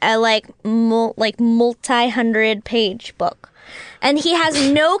into a multi-100-page book. And he has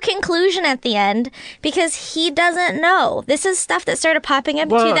no conclusion at the end because he doesn't know. This is stuff that started popping up in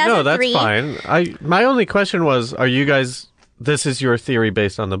Well, 2003. no, that's fine. My only question was, are you guys, this is your theory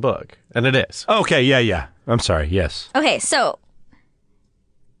based on the book? And it is. Okay, yeah. I'm sorry, yes. Okay, so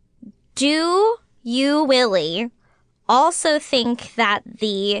do you, Willie, also think that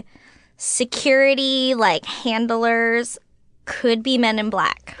the security, handlers could be Men in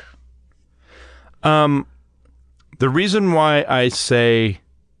Black? The reason why I'm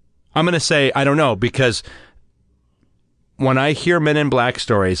going to say I don't know, because when I hear Men in Black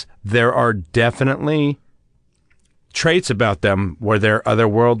stories, there are definitely traits about them where they're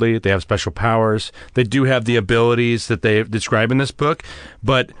otherworldly, they have special powers, they do have the abilities that they describe in this book,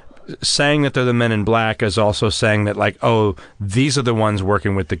 but saying that they're the Men in Black is also saying that, these are the ones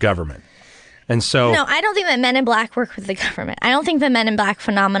working with the government. And so... No, I don't think that Men in Black work with the government. I don't think the Men in Black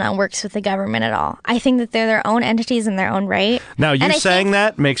phenomenon works with the government at all. I think that they're their own entities in their own right. Now, you saying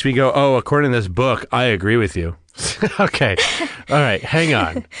that makes me go, according to this book, I agree with you. Okay. All right. Hang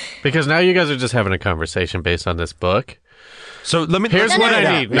on. Because now you guys are just having a conversation based on this book. So let me... Here's what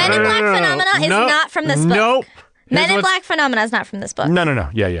I need. Men in Black phenomena is not from this book. Nope. Men in Black phenomena is not from this book. No.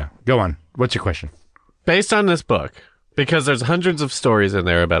 Yeah. Go on. What's your question? Based on this book, because there's hundreds of stories in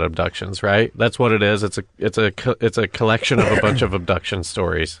there about abductions, right? That's what it is. It's a collection of a bunch of abduction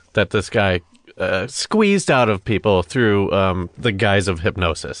stories that this guy squeezed out of people through the guise of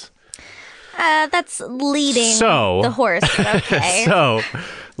hypnosis. That's leading the horse, but okay. So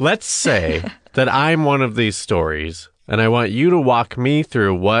let's say that I'm one of these stories, and I want you to walk me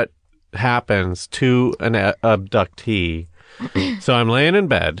through what happens to an abductee. So I'm laying in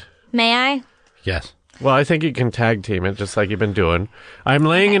bed. May I? Yes. Well, I think you can tag team it just like you've been doing. I'm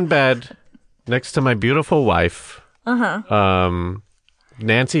laying in bed next to my beautiful wife.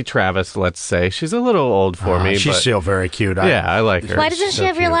 Nancy Travis, let's say. She's a little old for me. She's still very cute. I like her. Why doesn't she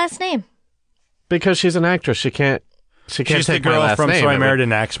have your last name? Because she's an actress. She can't She's take the girl my last from name. So I Married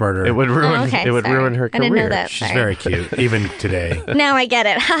an Axe Murderer. It would ruin. Okay, it would sorry. ruin her career. I didn't know that. She's Sorry. very cute, even today. Now I get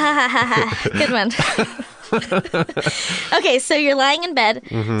it. Ha ha ha ha. Good one. Okay, so you're lying in bed.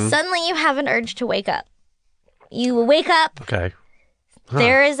 Mm-hmm. Suddenly you have an urge to wake up. You wake up. Okay.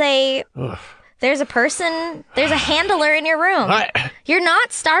 There's a person. There's a handler in your room. You're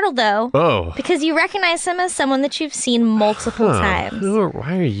not startled though. Oh. Because you recognize him as someone that you've seen multiple times.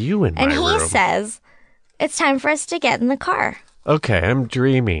 Why are you in my And room? he says, "It's time for us to get in the car." Okay, I'm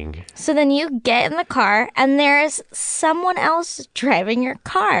dreaming. So then you get in the car, and there's someone else driving your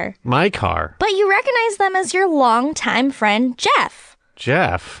car. My car. But you recognize them as your longtime friend, Jeff.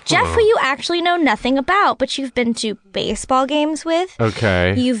 Jeff, who you actually know nothing about, but you've been to baseball games with.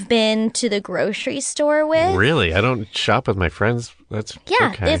 Okay. You've been to the grocery store with. Really? I don't shop with my friends. That's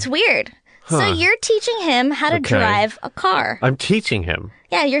Yeah, okay. it's weird. So you're teaching him how to Okay. drive a car. I'm teaching him.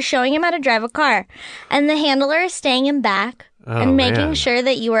 Yeah, you're showing him how to drive a car. And the handler is staying him back and making man. sure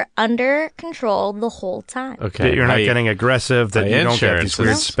that you are under control the whole time. Okay. That you're not my- getting aggressive, that my you don't get insurance these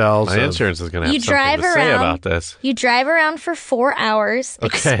weird is- spells. My of- insurance is going to have You something drive to say around. about this. You drive around for 4 hours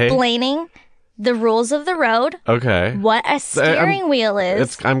Okay. explaining the rules of the road, Okay. what a steering wheel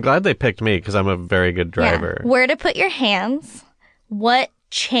is, I'm glad they picked me because I'm a very good driver. where to put your hands, what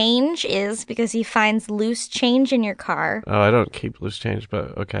change is, because he finds loose change in your car. Oh, I don't keep loose change,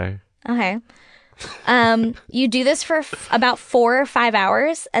 but okay. Okay. You do this for about 4 or 5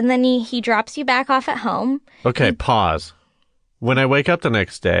 hours, and then he drops you back off at home. Okay, pause. When I wake up the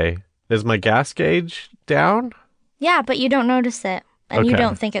next day, is my gas gauge down? Yeah, but you don't notice it, and you Okay.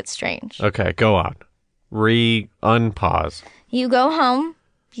 don't think it's strange. Okay, go on. Unpause. You go home,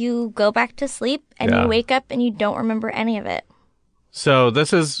 you go back to sleep, and Yeah. you wake up and you don't remember any of it. So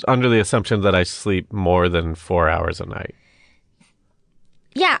this is under the assumption that I sleep more than 4 hours a night.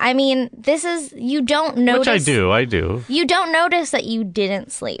 Yeah, I mean, you don't notice. Which I do. You don't notice that you didn't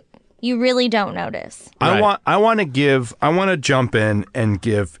sleep. You really don't notice. Right. I want to jump in and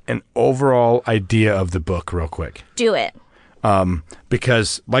give an overall idea of the book real quick. Do it.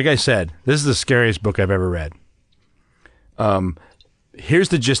 Because, like I said, this is the scariest book I've ever read. Here's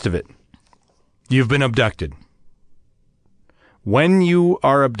the gist of it. You've been abducted. When you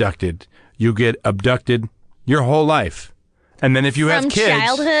are abducted, you get abducted your whole life. And then if you have From kids...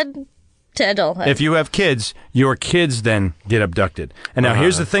 childhood to adulthood. If you have kids, your kids then get abducted. And now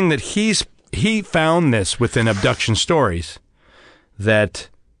here's the thing that he found this within abduction stories, that,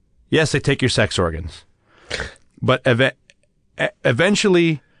 yes, they take your sex organs. But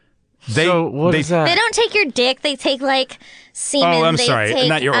eventually, So what is that? They don't take your dick. They take like semen. Oh, I'm they sorry, take,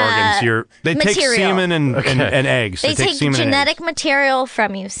 not your organs. They take material. semen and eggs. They take semen genetic and eggs. material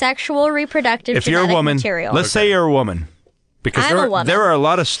from you, sexual, reproductive, If you're a genetic woman, material. let's say you're a woman, because I'm a woman. there are a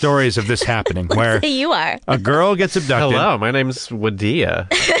lot of stories of this happening where you are. a girl gets abducted. Hello, my name's Wadia.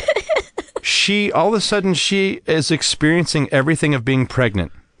 All of a sudden, she is experiencing everything of being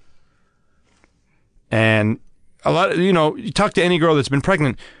pregnant. And a lot of, you talk to any girl that's been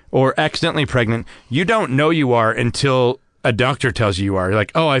pregnant or accidentally pregnant, you don't know you are until a doctor tells you are. You're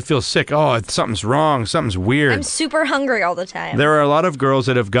like, oh, I feel sick. Oh, something's wrong. Something's weird. I'm super hungry all the time. There are a lot of girls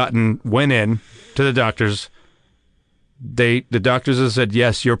that have went in to the doctors. The doctors have said,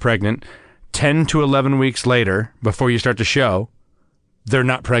 yes, you're pregnant. 10 to 11 weeks later, before you start to show, they're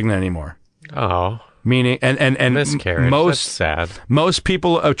not pregnant anymore. Oh. Meaning, and Miscarriage. That's sad. Most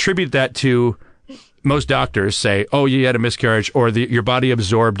people attribute that to, most doctors say, oh, you had a miscarriage, or your body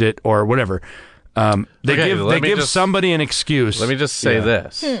absorbed it, or whatever. They give somebody an excuse. Let me just say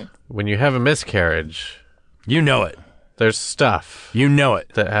this. When you have a miscarriage, you know it. There's stuff. You know it.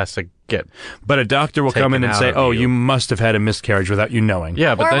 That has to get. But a doctor will come in and say, oh, you must have had a miscarriage without you knowing.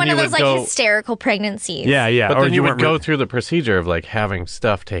 Yeah, but or then one you of would those go. like hysterical pregnancies. Yeah. But or then you would go through the procedure of like having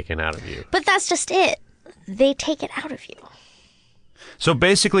stuff taken out of you. But that's just it. They take it out of you. So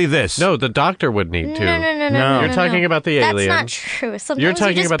basically this. No, the doctor would need to. No. You're talking about the alien. That's not true. Sometimes You're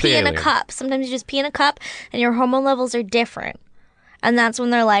talking you just about the pee in a alien. cup. Sometimes you just pee in a cup and your hormone levels are different. And that's when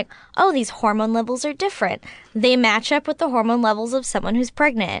they're like, oh, these hormone levels are different. They match up with the hormone levels of someone who's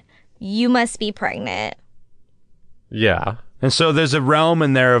pregnant. You must be pregnant. Yeah. And so there's a realm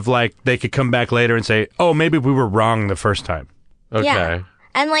in there of like, they could come back later and say, oh, maybe we were wrong the first time. Okay. Yeah.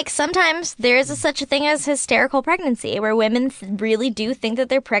 And like sometimes there is such a thing as hysterical pregnancy where women really do think that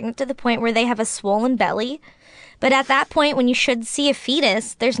they're pregnant to the point where they have a swollen belly. But at that point, when you should see a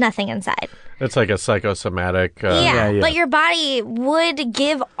fetus, there's nothing inside. It's like a psychosomatic. Yeah, but your body would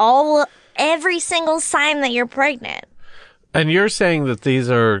give every single sign that you're pregnant. And you're saying that these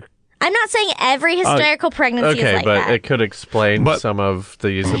are. I'm not saying every hysterical pregnancy is like but that. it could explain some of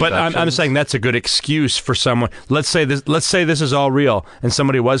these. But I'm saying that's a good excuse for someone. Let's say this is all real, and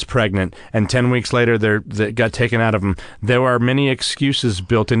somebody was pregnant, and 10 weeks later they got taken out of them. There are many excuses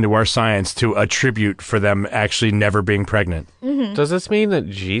built into our science to attribute for them actually never being pregnant. Mm-hmm. Does this mean that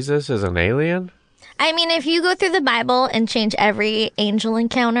Jesus is an alien? I mean, if you go through the Bible and change every angel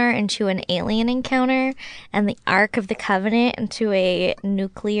encounter into an alien encounter and the Ark of the Covenant into a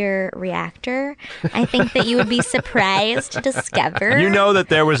nuclear reactor, I think that you would be surprised to discover. You know that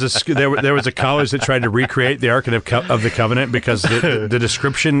there was a college that tried to recreate the Ark of the Covenant because the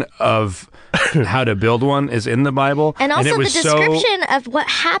description of how to build one is in the Bible. And also it the was description of what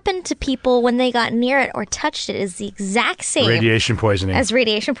happened to people when they got near it or touched it is the exact same radiation poisoning. as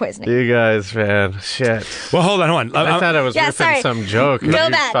radiation poisoning. You guys, man. Shit. Well, hold on. I thought I was ripping some joke. Go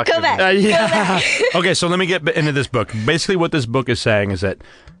back. Okay, so let me get into this book. Basically, what this book is saying is that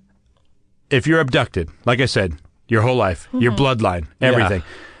if you're abducted, like I said, your whole life, your bloodline, everything,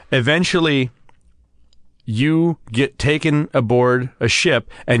 eventually you get taken aboard a ship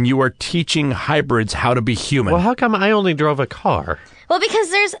and you are teaching hybrids how to be human. Well, how come I only drove a car? Well, because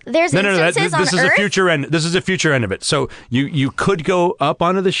there's instances on this is Earth. a future end. This is a future end of it. So you could go up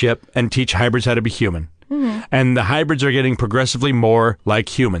onto the ship and teach hybrids how to be human. Mm-hmm. And the hybrids are getting progressively more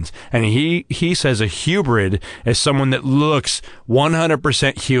like humans. And he says a hybrid is someone that looks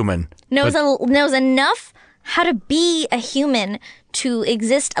 100% human. Knows enough how to be a human to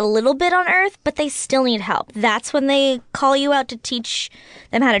exist a little bit on Earth, but they still need help. That's when they call you out to teach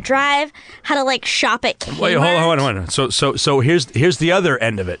them how to drive, how to like shop at Kmart. Wait, hold on. So here's the other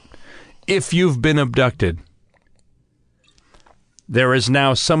end of it. If you've been abducted, there is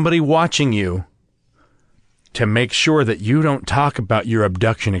now somebody watching you to make sure that you don't talk about your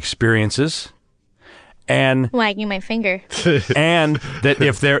abduction experiences. And wagging my finger. And that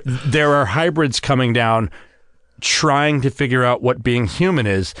if there are hybrids coming down trying to figure out what being human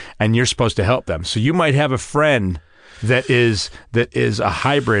is, and you're supposed to help them. So you might have a friend that is a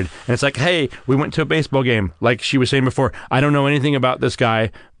hybrid, and it's like, hey, we went to a baseball game. Like she was saying before, I don't know anything about this guy,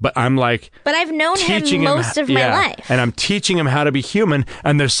 but I'm like, but I've known him most of my life, and I'm teaching him how to be human.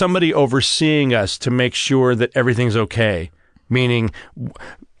 And there's somebody overseeing us to make sure that everything's okay. Meaning,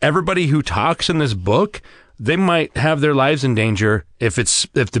 everybody who talks in this book, they might have their lives in danger if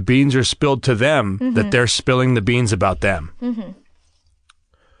the beans are spilled to them, that they're spilling the beans about them. Mm-hmm.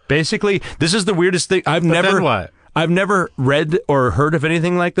 Basically, this is the weirdest thing. Then what? I've never read or heard of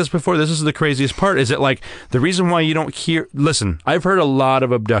anything like this before. This is the craziest part. Is it like the reason why you don't hear? Listen, I've heard a lot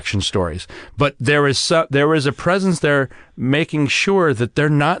of abduction stories, but there is a presence there making sure that they're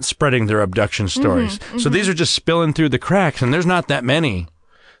not spreading their abduction stories. So these are just spilling through the cracks, and there's not that many.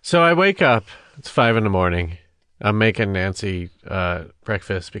 So I wake up. It's 5 a.m. I'm making Nancy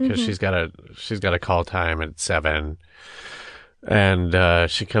breakfast because she's got a call time at 7. And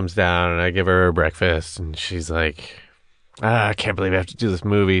she comes down and I give her breakfast and she's like, I can't believe I have to do this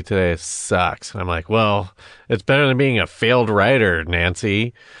movie today. It sucks. And I'm like, well, it's better than being a failed writer,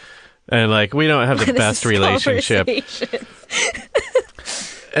 Nancy. And like, we don't have the best relationship.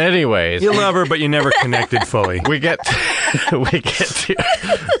 Anyways. You love her, but you never connected fully.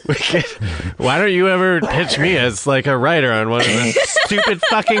 Why don't you ever pitch me as like a writer on one of the stupid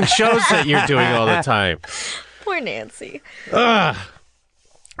fucking shows that you're doing all the time? Poor Nancy.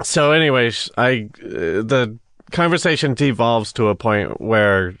 So anyways, the conversation devolves to a point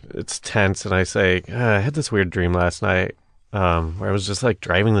where it's tense and I say, I had this weird dream last night where I was just like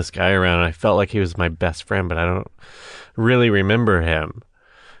driving this guy around and I felt like he was my best friend, but I don't really remember him.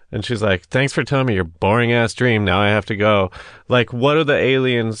 And she's like, thanks for telling me your boring ass dream. Now I have to go. Like, what do the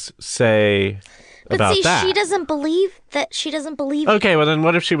aliens say about that? But see, she doesn't believe that. She doesn't believe. Okay, well then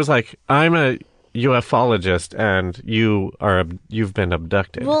what if she was like, I'm a UFOlogist and you've been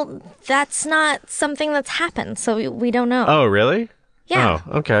abducted? Well, that's not something that's happened, so we don't know. Oh, really? Yeah.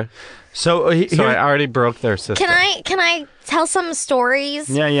 Oh, okay. So I already broke their system. Can I tell some stories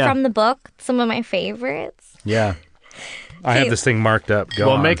from the book? Some of my favorites. Yeah. I have this thing marked up. Go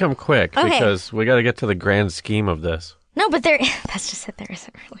on. Make them quick because we got to get to the grand scheme of this. No, but that's just it. There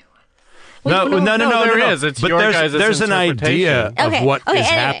isn't really one. No. There is. It's but your guys' there's an idea of what is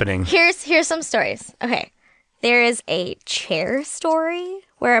happening. Here's some stories. Okay. There is a chair story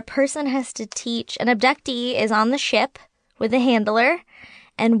where a person has to teach. An abductee is on the ship with a handler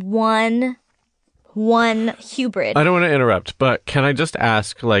and one hybrid. I don't want to interrupt, but can I just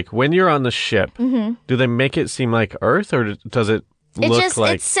ask, like, when you're on the ship, do they make it seem like Earth, or does it look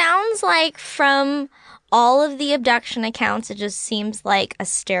like... It sounds like from all of the abduction accounts, it just seems like a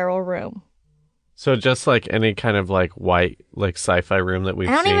sterile room. So just like any kind of, like, white, like, sci-fi room that we've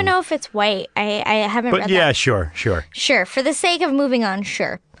seen? I don't even know if it's white. I haven't read that. But yeah, sure. Sure. For the sake of moving on,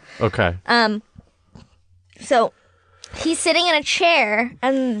 sure. Okay. So he's sitting in a chair,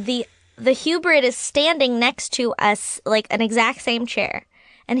 and the hybrid is standing next to us, like an exact same chair,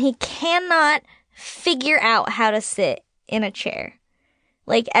 and he cannot figure out how to sit in a chair.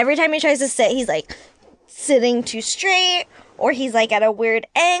 Like, every time he tries to sit, he's like sitting too straight, or he's like at a weird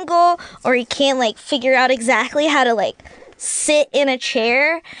angle, or he can't like figure out exactly how to like sit in a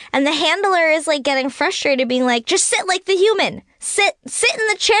chair. And the handler is like getting frustrated, being like, just sit like the human. Sit in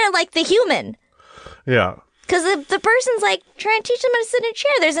the chair like the human. Yeah. Because the person's like trying to teach them how to sit in a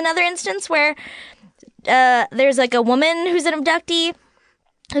chair. There's another instance where there's like a woman who's an abductee,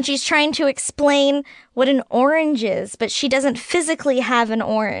 and she's trying to explain what an orange is, but she doesn't physically have an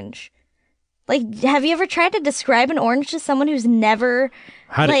orange. Like, have you ever tried to describe an orange to someone who's never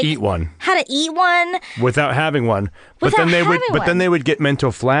How to eat one without having one? But then they would get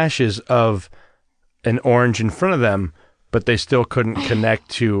mental flashes of an orange in front of them. But they still couldn't connect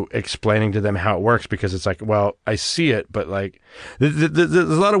to explaining to them how it works, because it's like, well, I see it, but like, there's a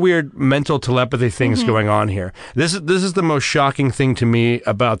lot of weird mental telepathy things going on here. This is the most shocking thing to me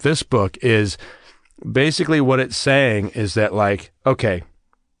about this book, is basically what it's saying is that, like, okay,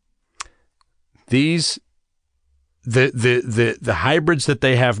 the hybrids that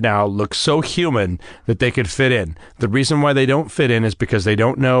they have now look so human that they could fit in. The reason why they don't fit in is because they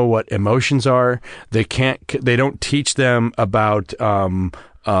don't know what emotions are. They don't teach them about they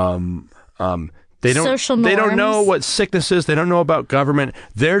don't social norms. They don't know what sickness is. They don't know about government.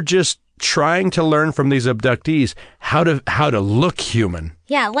 They're just trying to learn from these abductees how to look human.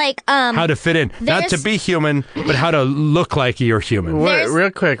 Yeah, like how to fit in, not to be human, but how to look like you're human. Wait, real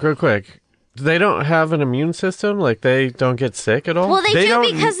quick. They don't have an immune system? Like, they don't get sick at all? Well, they do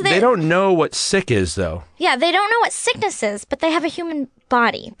because they don't know what sick is, though. Yeah, they don't know what sickness is, but they have a human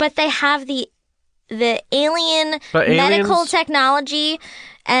body. But they have the alien medical technology,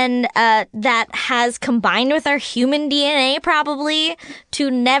 and that has combined with our human DNA, probably,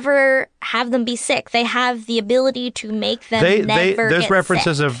 to never have them be sick. They have the ability to make them never There's get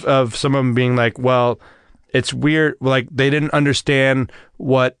references sick. of some of them being like, well, it's weird, like, they didn't understand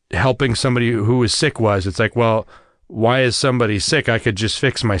what helping somebody who was sick was. It's like, well, why is somebody sick? I could just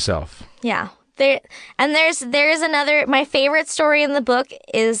fix myself. Yeah. There's another, my favorite story in the book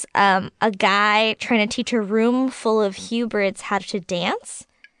is a guy trying to teach a room full of hybrids how to dance.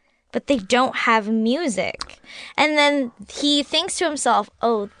 but they don't have music. And then he thinks to himself,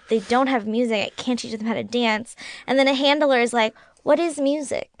 oh, they don't have music. I can't teach them how to dance. And then a handler is like, what is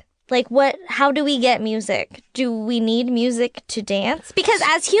music? Like, how do we get music? Do we need music to dance? Because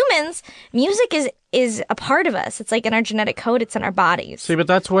as humans, music is a part of us. It's like in our genetic code. It's in our bodies. See, but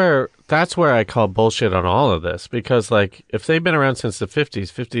that's where I call bullshit on all of this. Because, like, if they've been around since the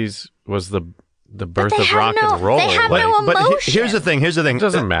 50s was the birth of rock and roll. They have no emotion. But here's the thing. It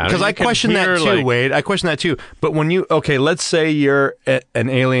doesn't matter. Because I question that too, Wade. I question that too. But when let's say you're an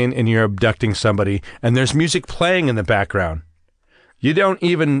alien and you're abducting somebody and there's music playing in the background. You don't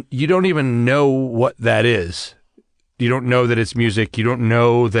even know what that is. You don't know that it's music. You don't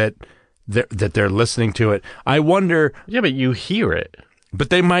know that they're listening to it. I wonder. Yeah, but you hear it. But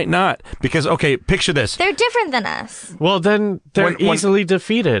they might not, because, okay, picture this. They're different than us. Well, then they're easily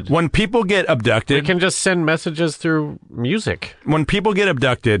defeated. When people get abducted... They can just send messages through music. When people get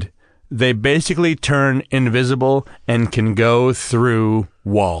abducted, they basically turn invisible and can go through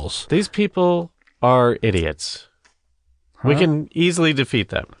walls. These people are idiots. Huh? We can easily defeat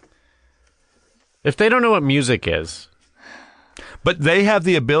them. If they don't know what music is... But they have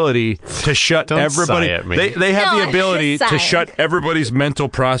the ability to shut everybody. They have the ability to shut everybody's mental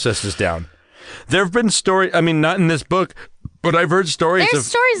processes down. There have been stories. I mean, not in this book, but I've heard stories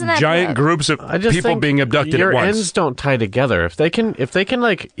of giant groups of people being abducted at once. Your ends don't tie together. If they can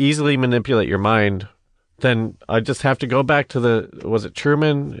like easily manipulate your mind, then I just have to go back to was it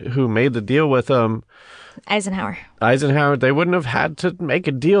Truman who made the deal with them? Eisenhower. They wouldn't have had to make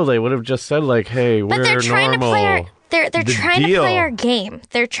a deal. They would have just said like, "Hey, we're normal." They're trying to play our game.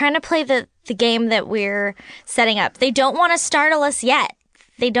 They're trying to play the game that we're setting up. They don't want to startle us yet.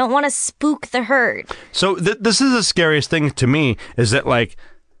 They don't want to spook the herd. So this is the scariest thing to me, is that, like,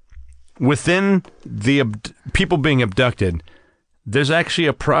 within the people being abducted, there's actually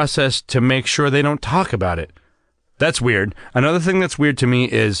a process to make sure they don't talk about it. That's weird. Another thing that's weird to me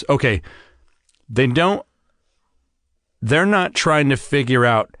is, okay, they're not trying to figure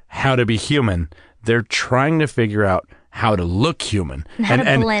out how to be human. They're trying to figure out how to look human.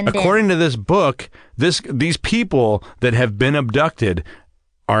 And blend according to this book, these people that have been abducted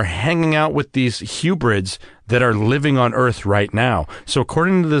are hanging out with these hybrids that are living on Earth right now. So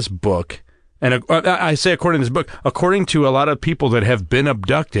according to this book, and I say according to this book, according to a lot of people that have been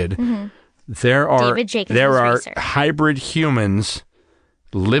abducted, there are hybrid humans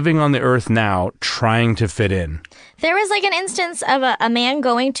living on the Earth now trying to fit in. There was like an instance of a man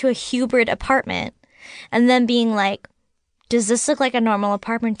going to a hybrid apartment and then being like, does this look like a normal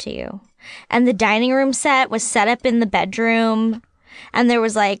apartment to you? And the dining room set was set up in the bedroom, and there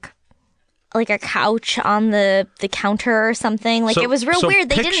was like a couch on the counter or something. Like, it was real weird.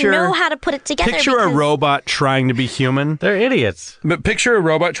 They didn't know how to put it together. Picture a robot trying to be human. They're idiots. But picture a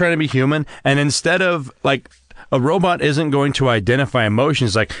robot trying to be human, and instead of like... A robot isn't going to identify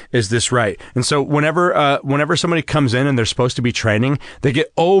emotions like, is this right? And so whenever somebody comes in and they're supposed to be training, they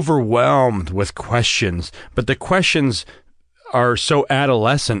get overwhelmed with questions. But the questions are so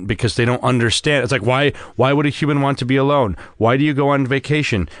adolescent because they don't understand. It's like, why would a human want to be alone? Why do you go on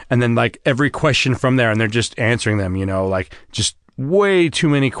vacation? And then like every question from there, and they're just answering them, like just way too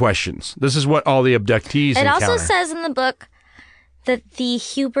many questions. This is what all the abductees encounter. It also says in the book that the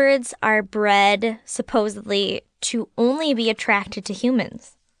hybrids are bred supposedly to only be attracted to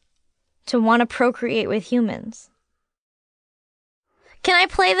humans, to want to procreate with humans. Can I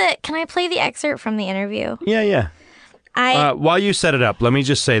play the excerpt from the interview? Yeah. While you set it up, let me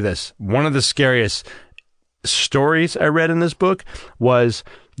just say this. One of the scariest stories I read in this book was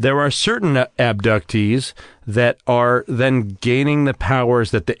there are certain abductees that are then gaining the powers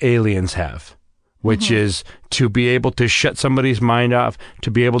that the aliens have, which is to be able to shut somebody's mind off, to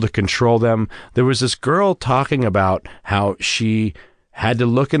be able to control them. There was this girl talking about how she had to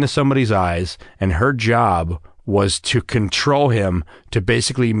look into somebody's eyes, and her job was to control him, to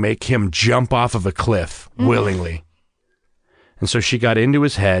basically make him jump off of a cliff willingly. And so she got into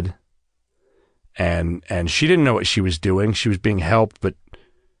his head, and she didn't know what she was doing. She was being helped, but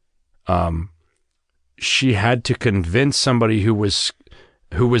she had to convince somebody who was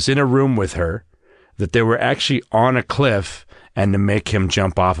in a room with her that they were actually on a cliff, and to make him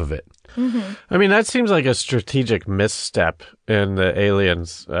jump off of it. I mean, that seems like a strategic misstep in the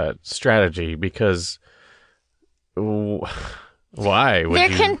aliens' strategy, because why would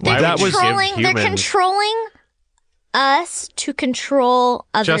they're controlling us to control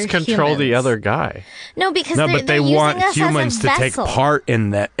other just control humans. The other guy? No, because but they want humans to take part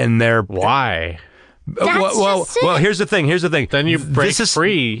in their why. Well, here's the thing. Then you break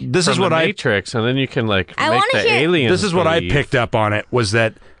free. This is what the Matrix, and then you can make the aliens. This is what I picked up on it, was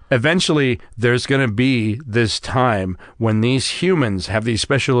that eventually there's going to be this time when these humans have these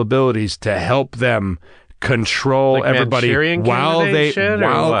special abilities to help them control like everybody Manchurian while they shit,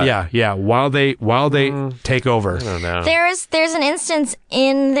 or what? while they take over. I don't know. There's an instance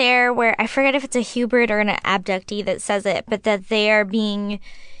in there where I forget if it's a Hubert or an abductee that says it, but that they are being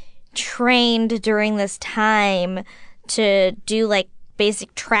trained during this time to do like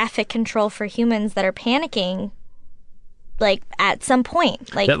basic traffic control for humans that are panicking. Like at some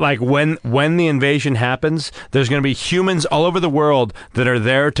point, like That like when the invasion happens, there's going to be humans all over the world that are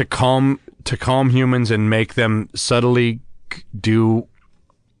there to calm humans and make them subtly do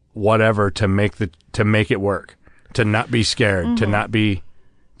whatever to make it work, to not be scared,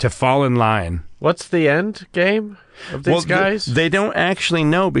 to fall in line. What's the end game of these guys? They don't actually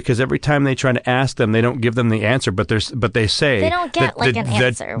know, because every time they try to ask them, they don't give them the answer. But they say they don't get that an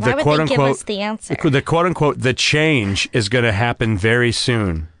answer. Why would they give us the answer? The quote unquote the change is going to happen very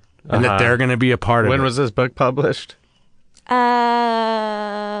soon, and that they're going to be a part of it. When was this book published?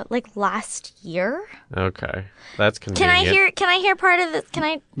 Like last year. Okay, that's convenient. Can I hear part of this? Can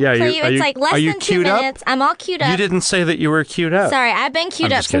I Yeah, play you? It's like less than 2 queued up? minutes. I'm all queued up. You didn't say that you were queued up. Sorry, I've been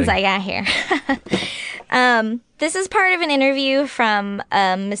queued I'm up just since kidding. I got here. This is part of an interview from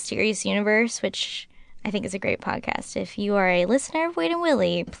Mysterious Universe, which I think is a great podcast. If you are a listener of Wade and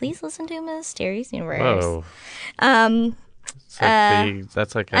Willie, please listen to Mysterious Universe. Whoa.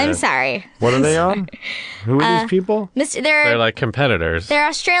 That's like I'm sorry. What are they on? Who are these people? They're like competitors. They're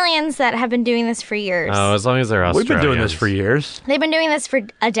Australians that have been doing this for years. Oh, as long as they're We've Australians. been doing this for years. They've been doing this for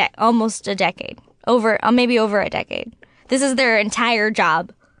almost a decade. Maybe over a decade. This is their entire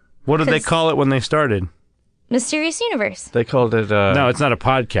job. What did they call it when they started? Mysterious Universe. They called it... No, it's not a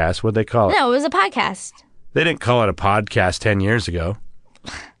podcast. What'd they call it? No, it was a podcast. They didn't call it a podcast 10 years ago.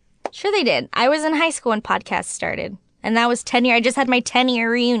 Sure they did. I was in high school when podcasts started. And that was 10 year. I just had my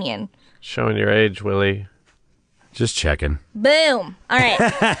 10-year reunion. Showing your age, Willie. Just checking. Boom. All right.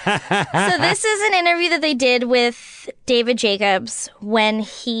 So this is an interview that they did with David Jacobs when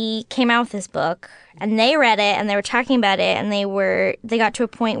he came out with this book. And they read it and they were talking about it. And they got to a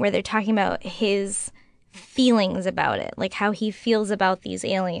point where they're talking about his feelings about it. Like how he feels about these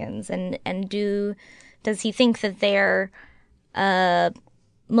aliens. And does he think that they're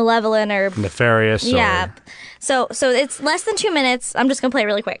malevolent or Nefarious. yeah. Or... So it's less than 2 minutes. I'm just gonna play it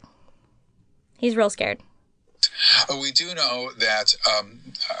really quick. He's real scared. We do know that,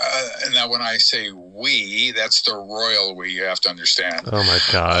 now when I say we, that's the royal we, you have to understand. Oh, my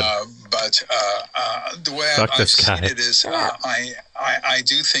God. But the way Fuck I've this seen guy. it is I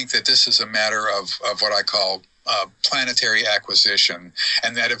do think that this is a matter of what I call planetary acquisition,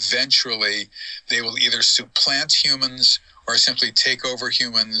 and that eventually they will either supplant humans or simply take over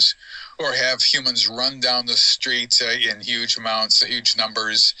humans, or have humans run down the street in huge amounts, huge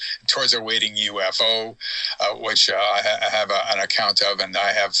numbers, towards a waiting UFO, which I have an account of, and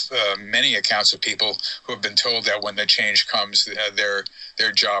I have many accounts of people who have been told that when the change comes,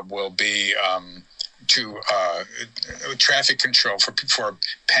 their job will be to traffic control for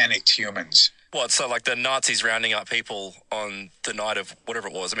panicked humans. What, so like the Nazis rounding up people on the night of whatever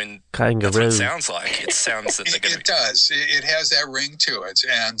it was? I mean, Kangaroo. that's what it sounds like. It sounds that they're going to It does. It has that ring to it,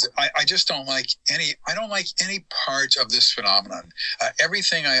 and I just don't like any. I don't like any part of this phenomenon.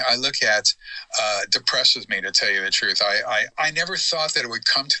 Everything I look at depresses me, to tell you the truth. I never thought that it would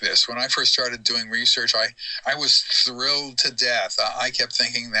come to this. When I first started doing research, I was thrilled to death. I kept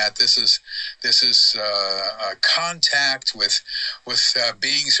thinking that this is contact with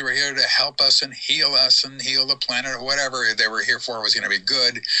beings who are here to help us and heal the planet, or whatever they were here for was going to be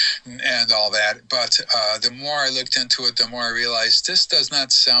good and all that. But the more I looked into it, the more I realized this does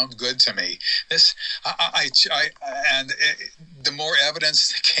not sound good to me. The more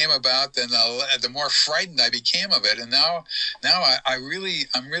evidence that came about, then the more frightened I became of it. And now I'm really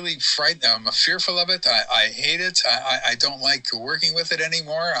frightened. I'm fearful of it. I hate it. I don't like working with it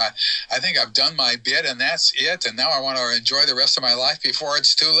anymore. I think I've done my bit, and that's it. And now I want to enjoy the rest of my life before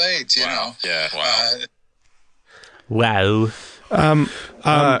it's too late. You know. Yeah. Wow.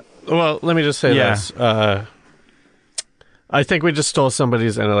 Well, let me just say this. I think we just stole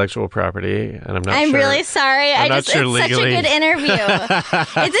somebody's intellectual property, and I'm not sure. I'm really sorry. not sure it's legally. such a good interview.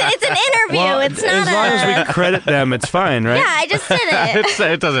 it's an interview. Well, it's not as long as we credit them, it's fine, right? Yeah, I just did it.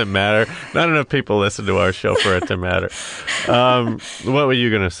 It doesn't matter. Not enough people listen to our show for it to matter. What were you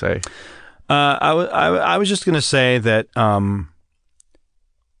going to say? I was just going to say that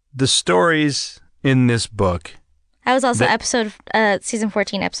the stories in this book. I was also season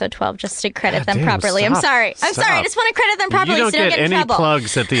 14, episode 12, just to credit them damn, properly. stop, I'm sorry. I just want to credit them properly You don't so they don't get get in any trouble.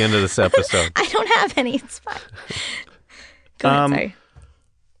 plugs at the end of this episode. I don't have any. It's fine. Go ahead, sorry.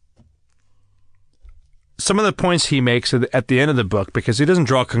 some of the points he makes at the end of the book, because he doesn't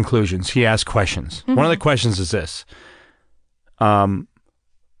draw conclusions, he asks questions. One of the questions is this.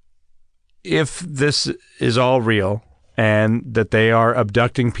 If this is all real and that they are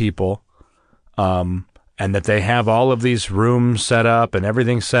abducting people, and that they have all of these rooms set up and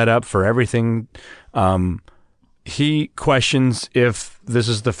everything set up for everything, he questions if this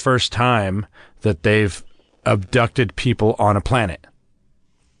is the first time that they've abducted people on a planet.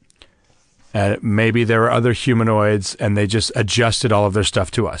 And maybe there are other humanoids and they just adjusted all of their stuff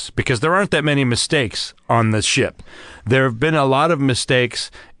to us, because there aren't that many mistakes on the ship. There have been a lot of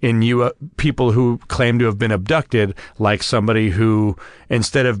mistakes in people who claim to have been abducted, like somebody who,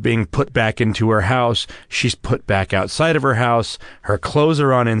 instead of being put back into her house, she's put back outside of her house. Her clothes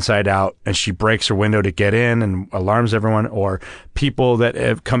are on inside out, and she breaks her window to get in and alarms everyone. Or people that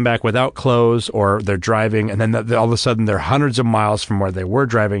have come back without clothes, or they're driving, and then all of a sudden they're hundreds of miles from where they were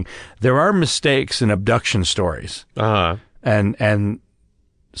driving. There are mistakes in abduction stories. And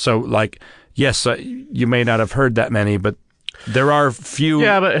so, like, yes, you may not have heard that many, but there are few.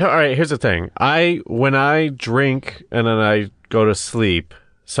 Yeah, but all right, here's the thing. When I drink and then I go to sleep,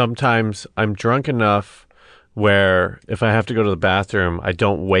 sometimes I'm drunk enough where if I have to go to the bathroom, I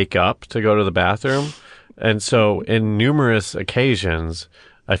don't wake up to go to the bathroom. And so in numerous occasions,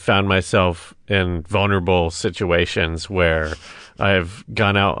 I found myself in vulnerable situations where I've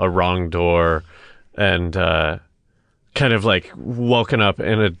gone out a wrong door and kind of like woken up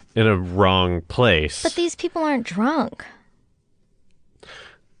in a wrong place. But these people aren't drunk.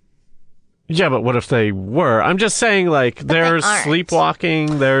 Yeah, but what if they were? I'm just saying, like, there's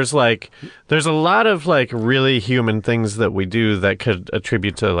sleepwalking. There's a lot of like really human things that we do that could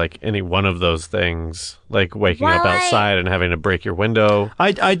attribute to like any one of those things, like waking up outside and having to break your window.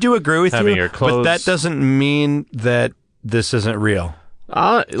 I do agree with having you, your clothes. but that doesn't mean that this isn't real.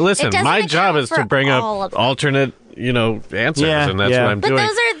 Listen, my job is to bring up alternate, answers, and that's what I'm doing.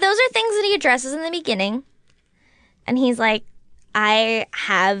 But those are things that he addresses in the beginning, and he's like, I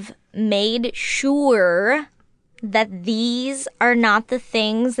have made sure that these are not the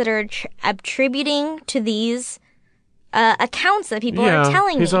things that are attributing to these accounts that people are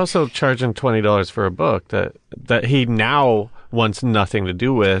telling me. He's also charging $20 for a book that he now wants nothing to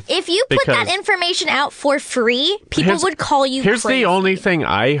do with. If you put that information out for free, people would call you Here's crazy. The only thing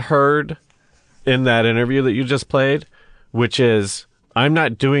I heard in that interview that you just played, which is, I'm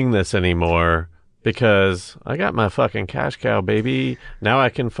not doing this anymore because I got my fucking cash cow, baby. Now I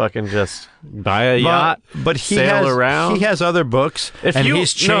can fucking just buy a yacht, but sail around. He has other books,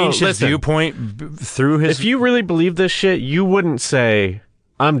 he's changed his viewpoint through his... If you really believe this shit, you wouldn't say,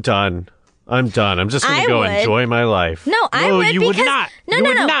 I'm done. I'm just going to go enjoy my life. No, I would. You because, would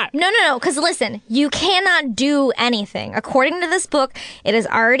not. No. Because listen, you cannot do anything. According to this book, it is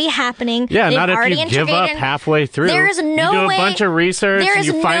already happening. Yeah, They've not if already you give up halfway through. There is no way. You do way, a bunch of research, and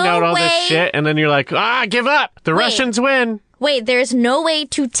you find out all this shit, and then you're like, give up. The Russians win. Wait, there's no way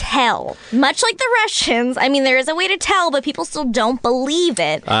to tell. Much like the Russians, I mean, there is a way to tell, but people still don't believe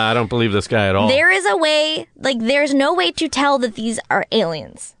it. I don't believe this guy at all. There is a way, there's no way to tell that these are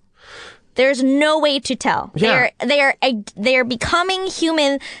aliens. There's no way to tell. Yeah. They are becoming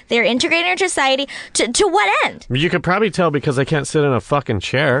human. They're integrating into society. To what end? You could probably tell because they can't sit in a fucking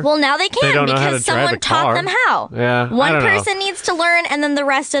chair. Well, now they can they don't know because how to drive someone a car. taught them how. Yeah, One person needs to learn, and then the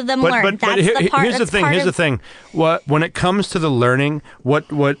rest of them learn. But here's the thing. When it comes to the learning, what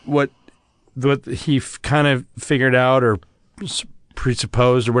he kind of figured out or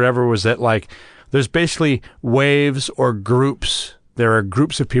presupposed or whatever was that, like, there's basically waves or groups. There are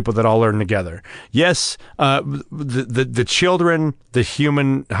groups of people that all learn together. Yes, the children, the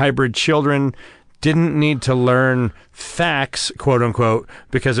human hybrid children, didn't need to learn facts, quote unquote,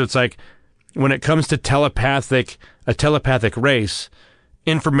 because it's like when it comes to a telepathic race,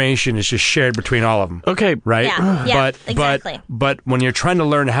 information is just shared between all of them. Okay, right? Yeah, exactly. But when you're trying to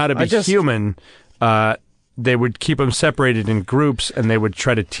learn how to be human, they would keep them separated in groups, and they would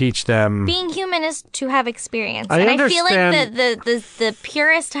try to teach them. Being human is to have experience. I feel like the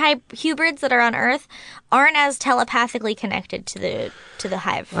purest hybrids that are on Earth aren't as telepathically connected to the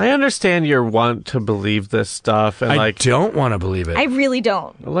hive. I understand your want to believe this stuff, and I don't want to believe it. I really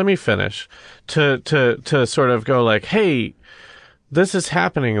don't. Let me finish. To sort of go like, hey, this is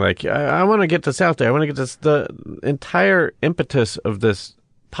happening. Like, I want to get this out there. I want to get this. The entire impetus of this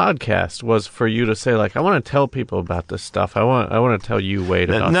podcast was for you to say, like, I want to tell people about this stuff. I want to tell you, Wade,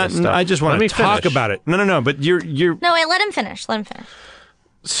 about this stuff. I just want to talk about it. No. But you're. No, wait. Let him finish.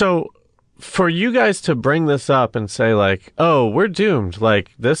 So, for you guys to bring this up and say, like, oh, we're doomed.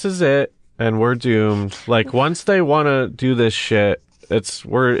 Like, this is it, and we're doomed. Like, once they want to do this shit, it's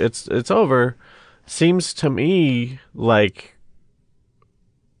over. seems to me like,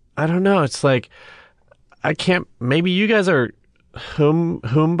 I don't know. It's like, I can't, maybe you guys are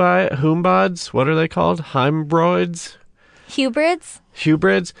Humbods? What are they called? Hymbroids? Hybrids?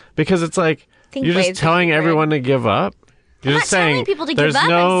 Because it's like, you're just telling everyone to give up. You're I'm just not saying telling people to give up. I'm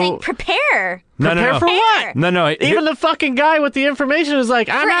saying prepare. Prepare for what? No. Even the fucking guy with the information is like,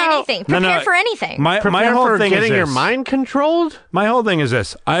 I'm For out. anything. Prepare for anything. My Prepare whole for thing getting is your this. mind controlled? My whole thing is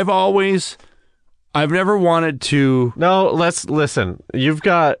this. I've never wanted to. No, let's listen. You've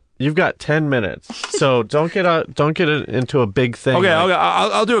got 10 minutes. So don't get into a big thing. Okay,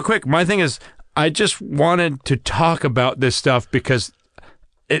 I'll do it quick. My thing is, I just wanted to talk about this stuff because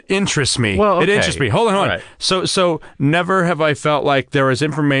it interests me. Well, okay. It interests me. Hold on. All right. So never have I felt like there was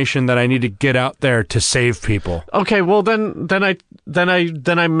information that I need to get out there to save people. Okay, well then I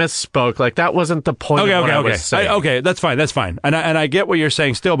misspoke. Like that wasn't the point of what I was saying. Okay, that's fine. And I get what you're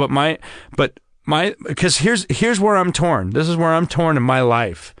saying still, but because here's where I'm torn. This is where I'm torn in my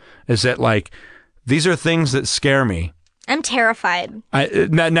life. Is that like these are things that scare me. I'm terrified.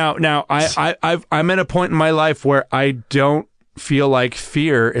 I'm at a point in my life where I don't feel like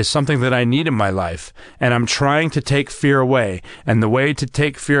fear is something that I need in my life, and I'm trying to take fear away. And the way to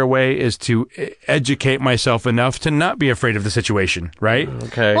take fear away is to educate myself enough to not be afraid of the situation, right?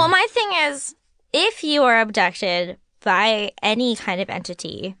 Okay. Well, my thing is, if you are abducted by any kind of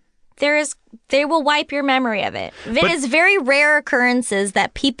entity, they will wipe your memory of it. It is very rare occurrences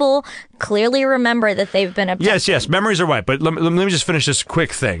that people clearly remember that they've been abducted. Yes, memories are wiped. But let me just finish this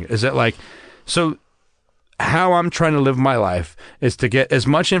quick thing. Is that like, so how I'm trying to live my life is to get as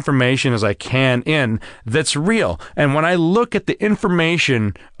much information as I can in that's real. And when I look at the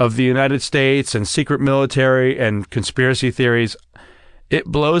information of the United States and secret military and conspiracy theories, it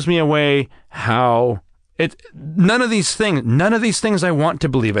blows me away how none of these things I want to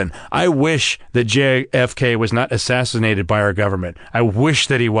believe in. I wish that JFK was not assassinated by our government. I wish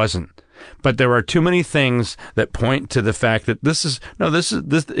that he wasn't. But there are too many things that point to the fact that this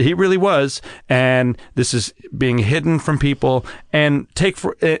he really was, and this is being hidden from people. And the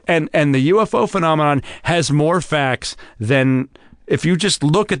UFO phenomenon has more facts than if you just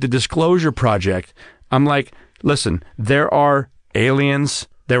look at the Disclosure Project. I'm like, listen, there are aliens.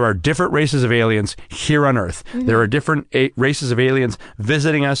 There are different races of aliens here on Earth. Mm-hmm. There are different races of aliens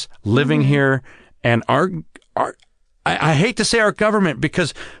visiting us, living here, and I hate to say our government,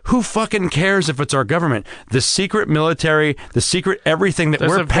 because who fucking cares if it's our government? The secret military, the secret everything that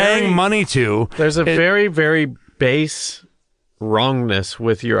we're paying money to. There's a very, very base wrongness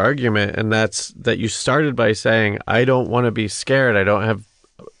with your argument, and that's that you started by saying, I don't want to be scared. I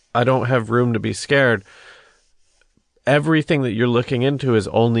don't have room to be scared. Everything that you're looking into is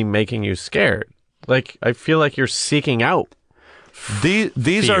only making you scared. Like, I feel like you're seeking out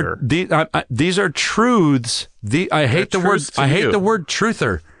These are truths. I hate the word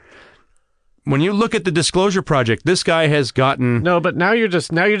truther. When you look at the Disclosure Project, this guy has gotten no. But now you're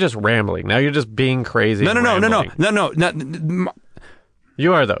just rambling. Now you're just being crazy. No.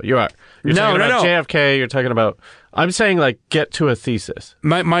 You are though. You are. You're talking about JFK. You're talking about. I'm saying like get to a thesis.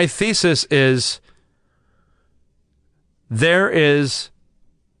 My thesis is there is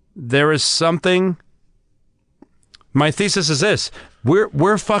something. My thesis is this: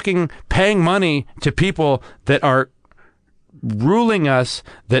 we're fucking paying money to people that are ruling us,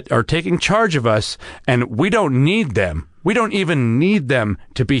 that are taking charge of us, and we don't need them. We don't even need them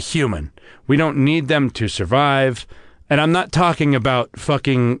to be human. We don't need them to survive. And I'm not talking about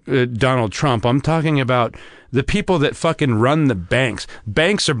fucking Donald Trump. I'm talking about the people that fucking run the banks.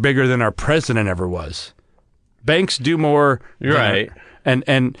 Banks are bigger than our president ever was. Banks do more. You're right.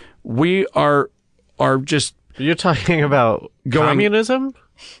 And we are just. You're talking about communism?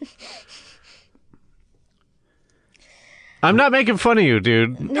 I'm not making fun of you,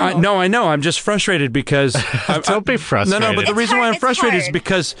 dude. No, I know. I'm just frustrated because... Don't be frustrated. No, but the reason why I'm frustrated is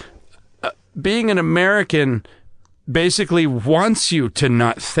because being an American basically wants you to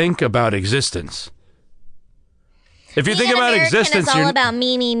not think about existence. If you think about existence... It's all about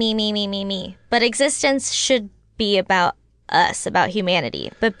me. But existence should be about us, about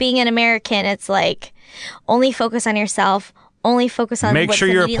humanity. But being an American, it's like... Only focus on yourself. Only focus on make sure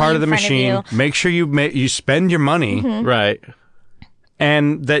you're a part of the machine. Make sure you spend your money, right,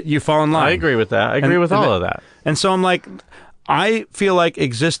 and that you fall in line. I agree with that. I agree with all of that. And so I'm like, I feel like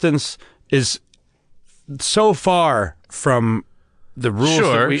existence is so far from the rules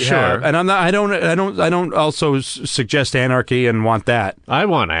that we have. And I'm not. I don't also suggest anarchy and want that. I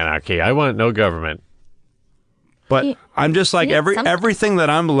want anarchy. I want no government. But I'm just like everything that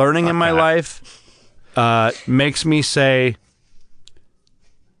I'm learning in my life. Makes me say,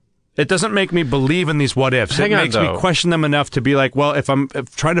 It doesn't make me believe in these what ifs. It Hang on, makes me though. question them enough to be like, well, if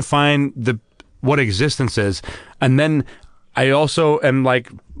trying to find what existence is, and then I also am like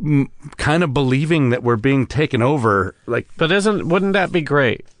kind of believing that we're being taken over. Like, But wouldn't that be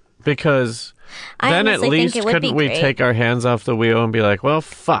great? Because I then at honestly think least it would be couldn't we great. take our hands off the wheel and be like, well,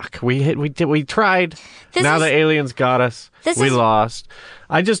 fuck, we tried. This Now is- the aliens got us. This We is- lost.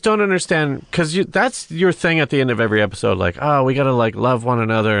 I just don't understand, because that's your thing at the end of every episode, like, oh, we gotta like love one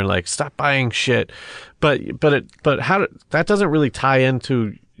another and like stop buying shit. But that doesn't really tie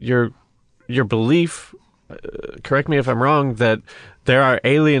into your belief. Correct me if I'm wrong, that there are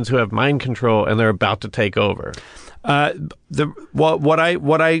aliens who have mind control and they're about to take over. what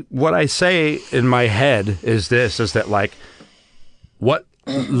I say in my head is that like what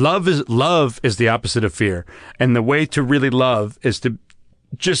love is the opposite of fear, and the way to really love is to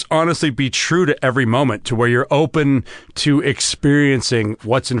just honestly be true to every moment, to where you're open to experiencing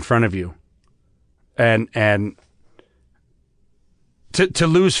what's in front of you, and to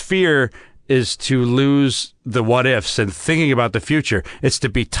lose fear is to lose the what ifs and thinking about the future. It's to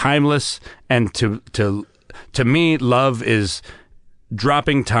be timeless, and to me, love is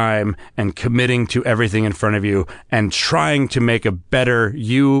dropping time and committing to everything in front of you and trying to make a better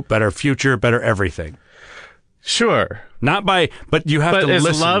you, better future, better everything. Sure. But you have But to is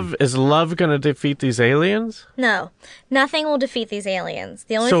listen. love going to defeat these aliens? No, nothing will defeat these aliens.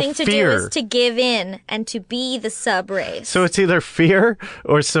 The only So thing to fear. do is to give in and to be the sub-race. So it's either fear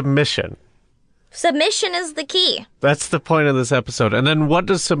or submission. Submission is the key. That's the point of this episode. And then what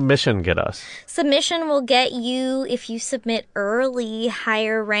does submission get us? Submission will get you, if you submit early,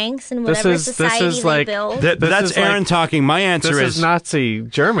 higher ranks in whatever society is they like- build. This That's is Erin like- talking. My answer This is Nazi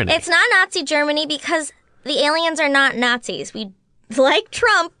Germany. It's not Nazi Germany because the aliens are not Nazis. We, like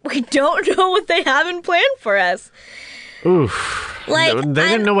Trump, we don't know what they have in plan for us. Oof. Like, they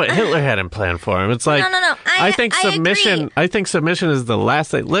didn't know what Hitler had in plan for him. It's like No. I think I submission. agree. I think submission is the last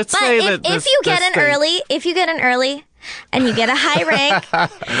thing. Let's But say if, that if you get in early, and you get a high rank,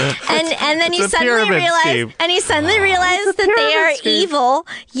 and then you It's a suddenly pyramid realize, scheme. that they are pyramid scheme. evil,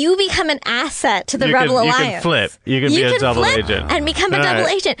 you become an asset to the You Rebel can- you Alliance. can flip. You can be a double flip agent. and become a All double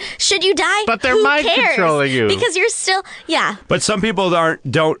right. agent. Should you die? But they're who mind cares? controlling you. because you're still But some people aren't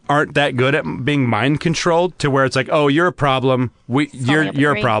that good at being mind controlled, to where it's like, oh, you're a problem. You're up a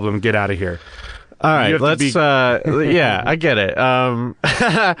agree. problem. Get out of here. All You right, have to let's. be- Yeah, I get it.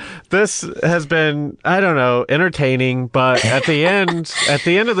 This has been, I don't know, entertaining. But at the end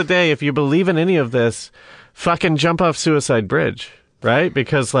of the day, if you believe in any of this, fucking jump off Suicide Bridge, right?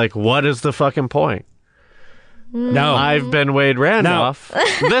 Because like, what is the fucking point? No, I've been Wade Randolph.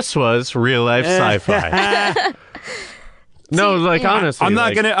 This was real life sci-fi. No, like honestly, I'm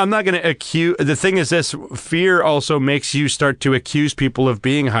not like, gonna accuse. The thing is, this fear also makes you start to accuse people of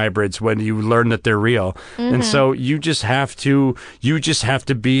being hybrids when you learn that they're real, and so you just have to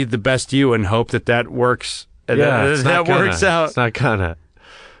be the best you and hope that works. And Yeah, it's that not gonna. works out. It's not gonna.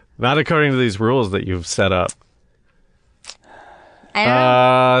 Not according to these rules that you've set up. I don't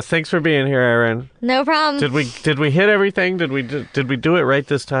know. Thanks for being here, Erin. No problem. Did we hit everything? Did we do it right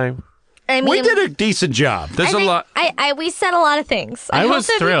this time? I mean, We did a decent job. There's I a think lot. we said a lot of things. I hope was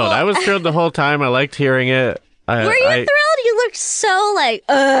that thrilled. people- I was thrilled the whole time. I liked hearing it. Were you thrilled? You looked so like,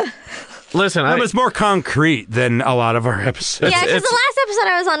 Listen, It was more concrete than a lot of our episodes. Yeah, because it's- the last episode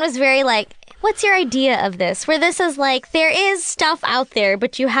I was on was very like, what's your idea of this? Where this is like, there is stuff out there,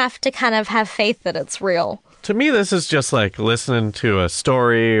 but you have to kind of have faith that it's real. to me, this is just like listening to a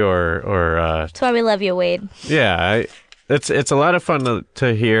story or That's why we love you, Wade. yeah. It's a lot of fun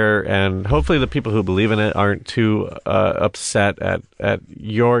to hear, and hopefully the people who believe in it aren't too upset at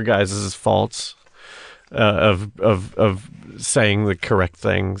your guys' faults of saying the correct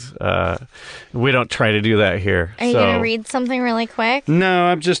things. We don't try to do that here. Are you going to read something really quick? No,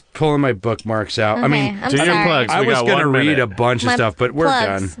 I'm just pulling my bookmarks out. I mean, I'm do your sorry. plugs. I We was got going to 1 read minute. a bunch of My stuff, but we're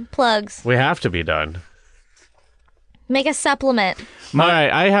plugs, done. Plugs. We have to be done. Make a supplement. All right,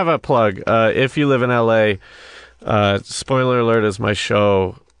 I have a plug. If you live in LA, spoiler alert is my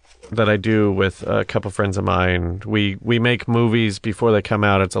show that I do with a couple friends of mine. We make movies before they come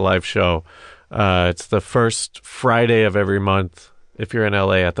out. It's a live show. It's the first Friday of every month if you're in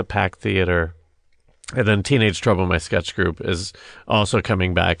LA at the Pack Theater. And then Teenage Trouble, my sketch group, is also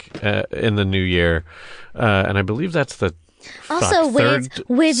coming back in the new year. And I believe that's the Also,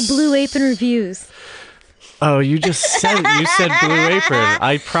 Wade's Blue Apron reviews. Oh, you said Blue Apron.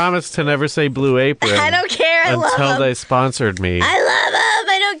 I promised to never say Blue Apron. I don't care. I love until them. they sponsored me. I love them.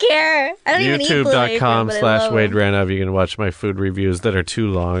 I don't care. I don't even eat Blue Apron, but I YouTube.com/Wade love 'em. Ranov. You can watch my food reviews that are too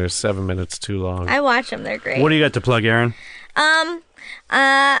long. They're 7 minutes too long. I watch them. They're great. What do you got to plug, Aaron?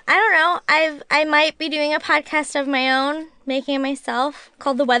 I don't know. I might be doing a podcast of my own, making it myself,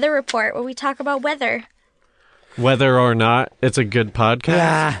 called The Weather Report, where we talk about weather. Whether or not it's a good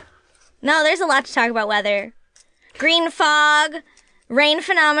podcast. No, there's a lot to talk about weather. Green fog, rain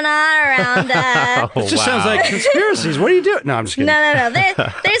phenomena around. It just sounds like conspiracies. What are you doing? No, I'm just kidding. No.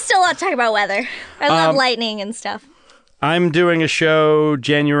 There's still a lot to talk about weather. I love lightning and stuff. I'm doing a show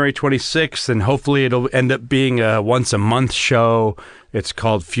January 26th, and hopefully it'll end up being a once-a-month show. It's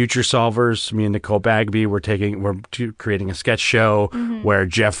called Future Solvers. Me and Nicole Bagby, we're creating a sketch show where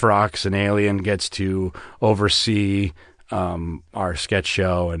Jeff Rocks, an alien, gets to oversee our sketch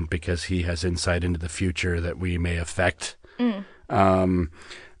show, and because he has insight into the future that we may affect.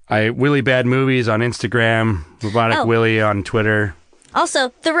 Willie Bad Movies on Instagram, Robotic Willie on Twitter.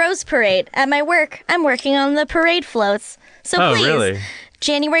 Also, the Rose Parade. At my work, I'm working on the parade floats. So please, really?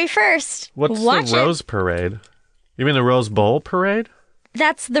 January 1st, What's watch the Rose Parade? You mean the Rose Bowl Parade?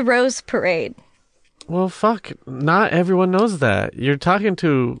 That's the Rose Parade. Well, fuck. Not everyone knows that. You're talking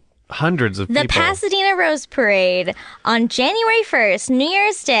to hundreds of people. The Pasadena Rose Parade on January 1st, New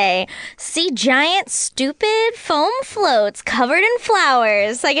Year's Day. See giant, stupid foam floats covered in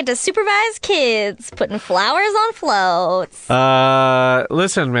flowers. I get to supervise kids putting flowers on floats.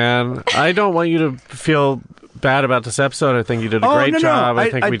 Listen, man. I don't want you to feel bad about this episode. I think you did a great job.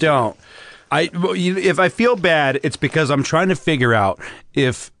 I don't. If I feel bad, it's because I'm trying to figure out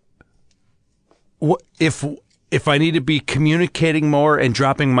if I need to be communicating more and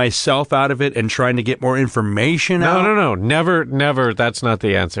dropping myself out of it and trying to get more information out. No. Never. That's not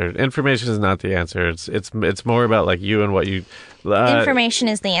the answer. Information is not the answer. It's more about like you and what you. Information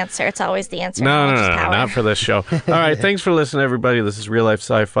is the answer. It's always the answer. No, not for this show. All right, thanks for listening, everybody. This is Real Life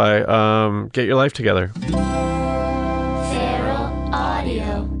Sci-Fi. Get your life together. Feral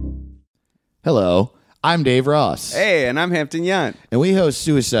Audio. Hello, I'm Dave Ross. Hey, and I'm Hampton Yount. And we host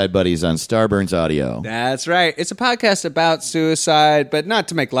Suicide Buddies on Starburns Audio. That's right. It's a podcast about suicide, but not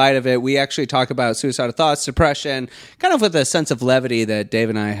to make light of it. We actually talk about suicidal thoughts, depression, kind of with a sense of levity that Dave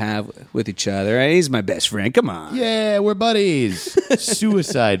and I have with each other. He's my best friend. Come on. Yeah, we're buddies.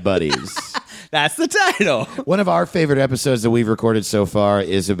 Suicide Buddies. That's the title. One of our favorite episodes that we've recorded so far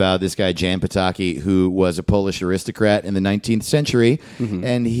is about this guy, Jan Pataki, who was a Polish aristocrat in the 19th century. Mm-hmm.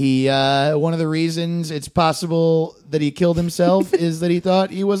 And he, one of the reasons it's possible that he killed himself is that he thought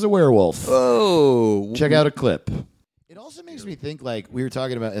he was a werewolf. Oh. Check out a clip. It also makes me think, like, we were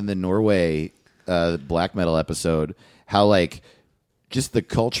talking about in the Norway black metal episode, how, like, just the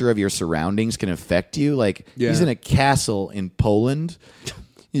culture of your surroundings can affect you. Like, he's in a castle in Poland.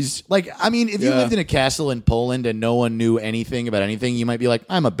 He's like, I mean, if you lived in a castle in Poland and no one knew anything about anything, you might be like,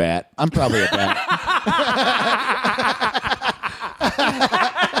 I'm a bat. I'm probably a bat.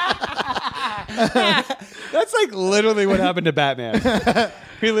 That's like literally what happened to Batman.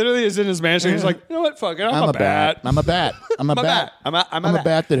 He literally is in his mansion. He's like, you know what? Fuck it. I'm a bat. I'm a bat. I'm a bat. I'm a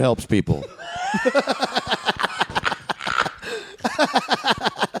bat that helps people.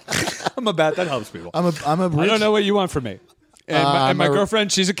 I'm a bat that helps people. I'm a rich, I don't know what you want from me. And my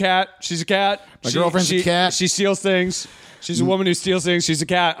girlfriend, she's a cat. She's a cat. My girlfriend's a cat. She steals things. She's a woman who steals things. She's a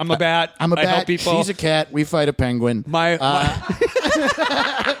cat. I'm a bat. I'm a bat. I help people. She's a cat. We fight a penguin. My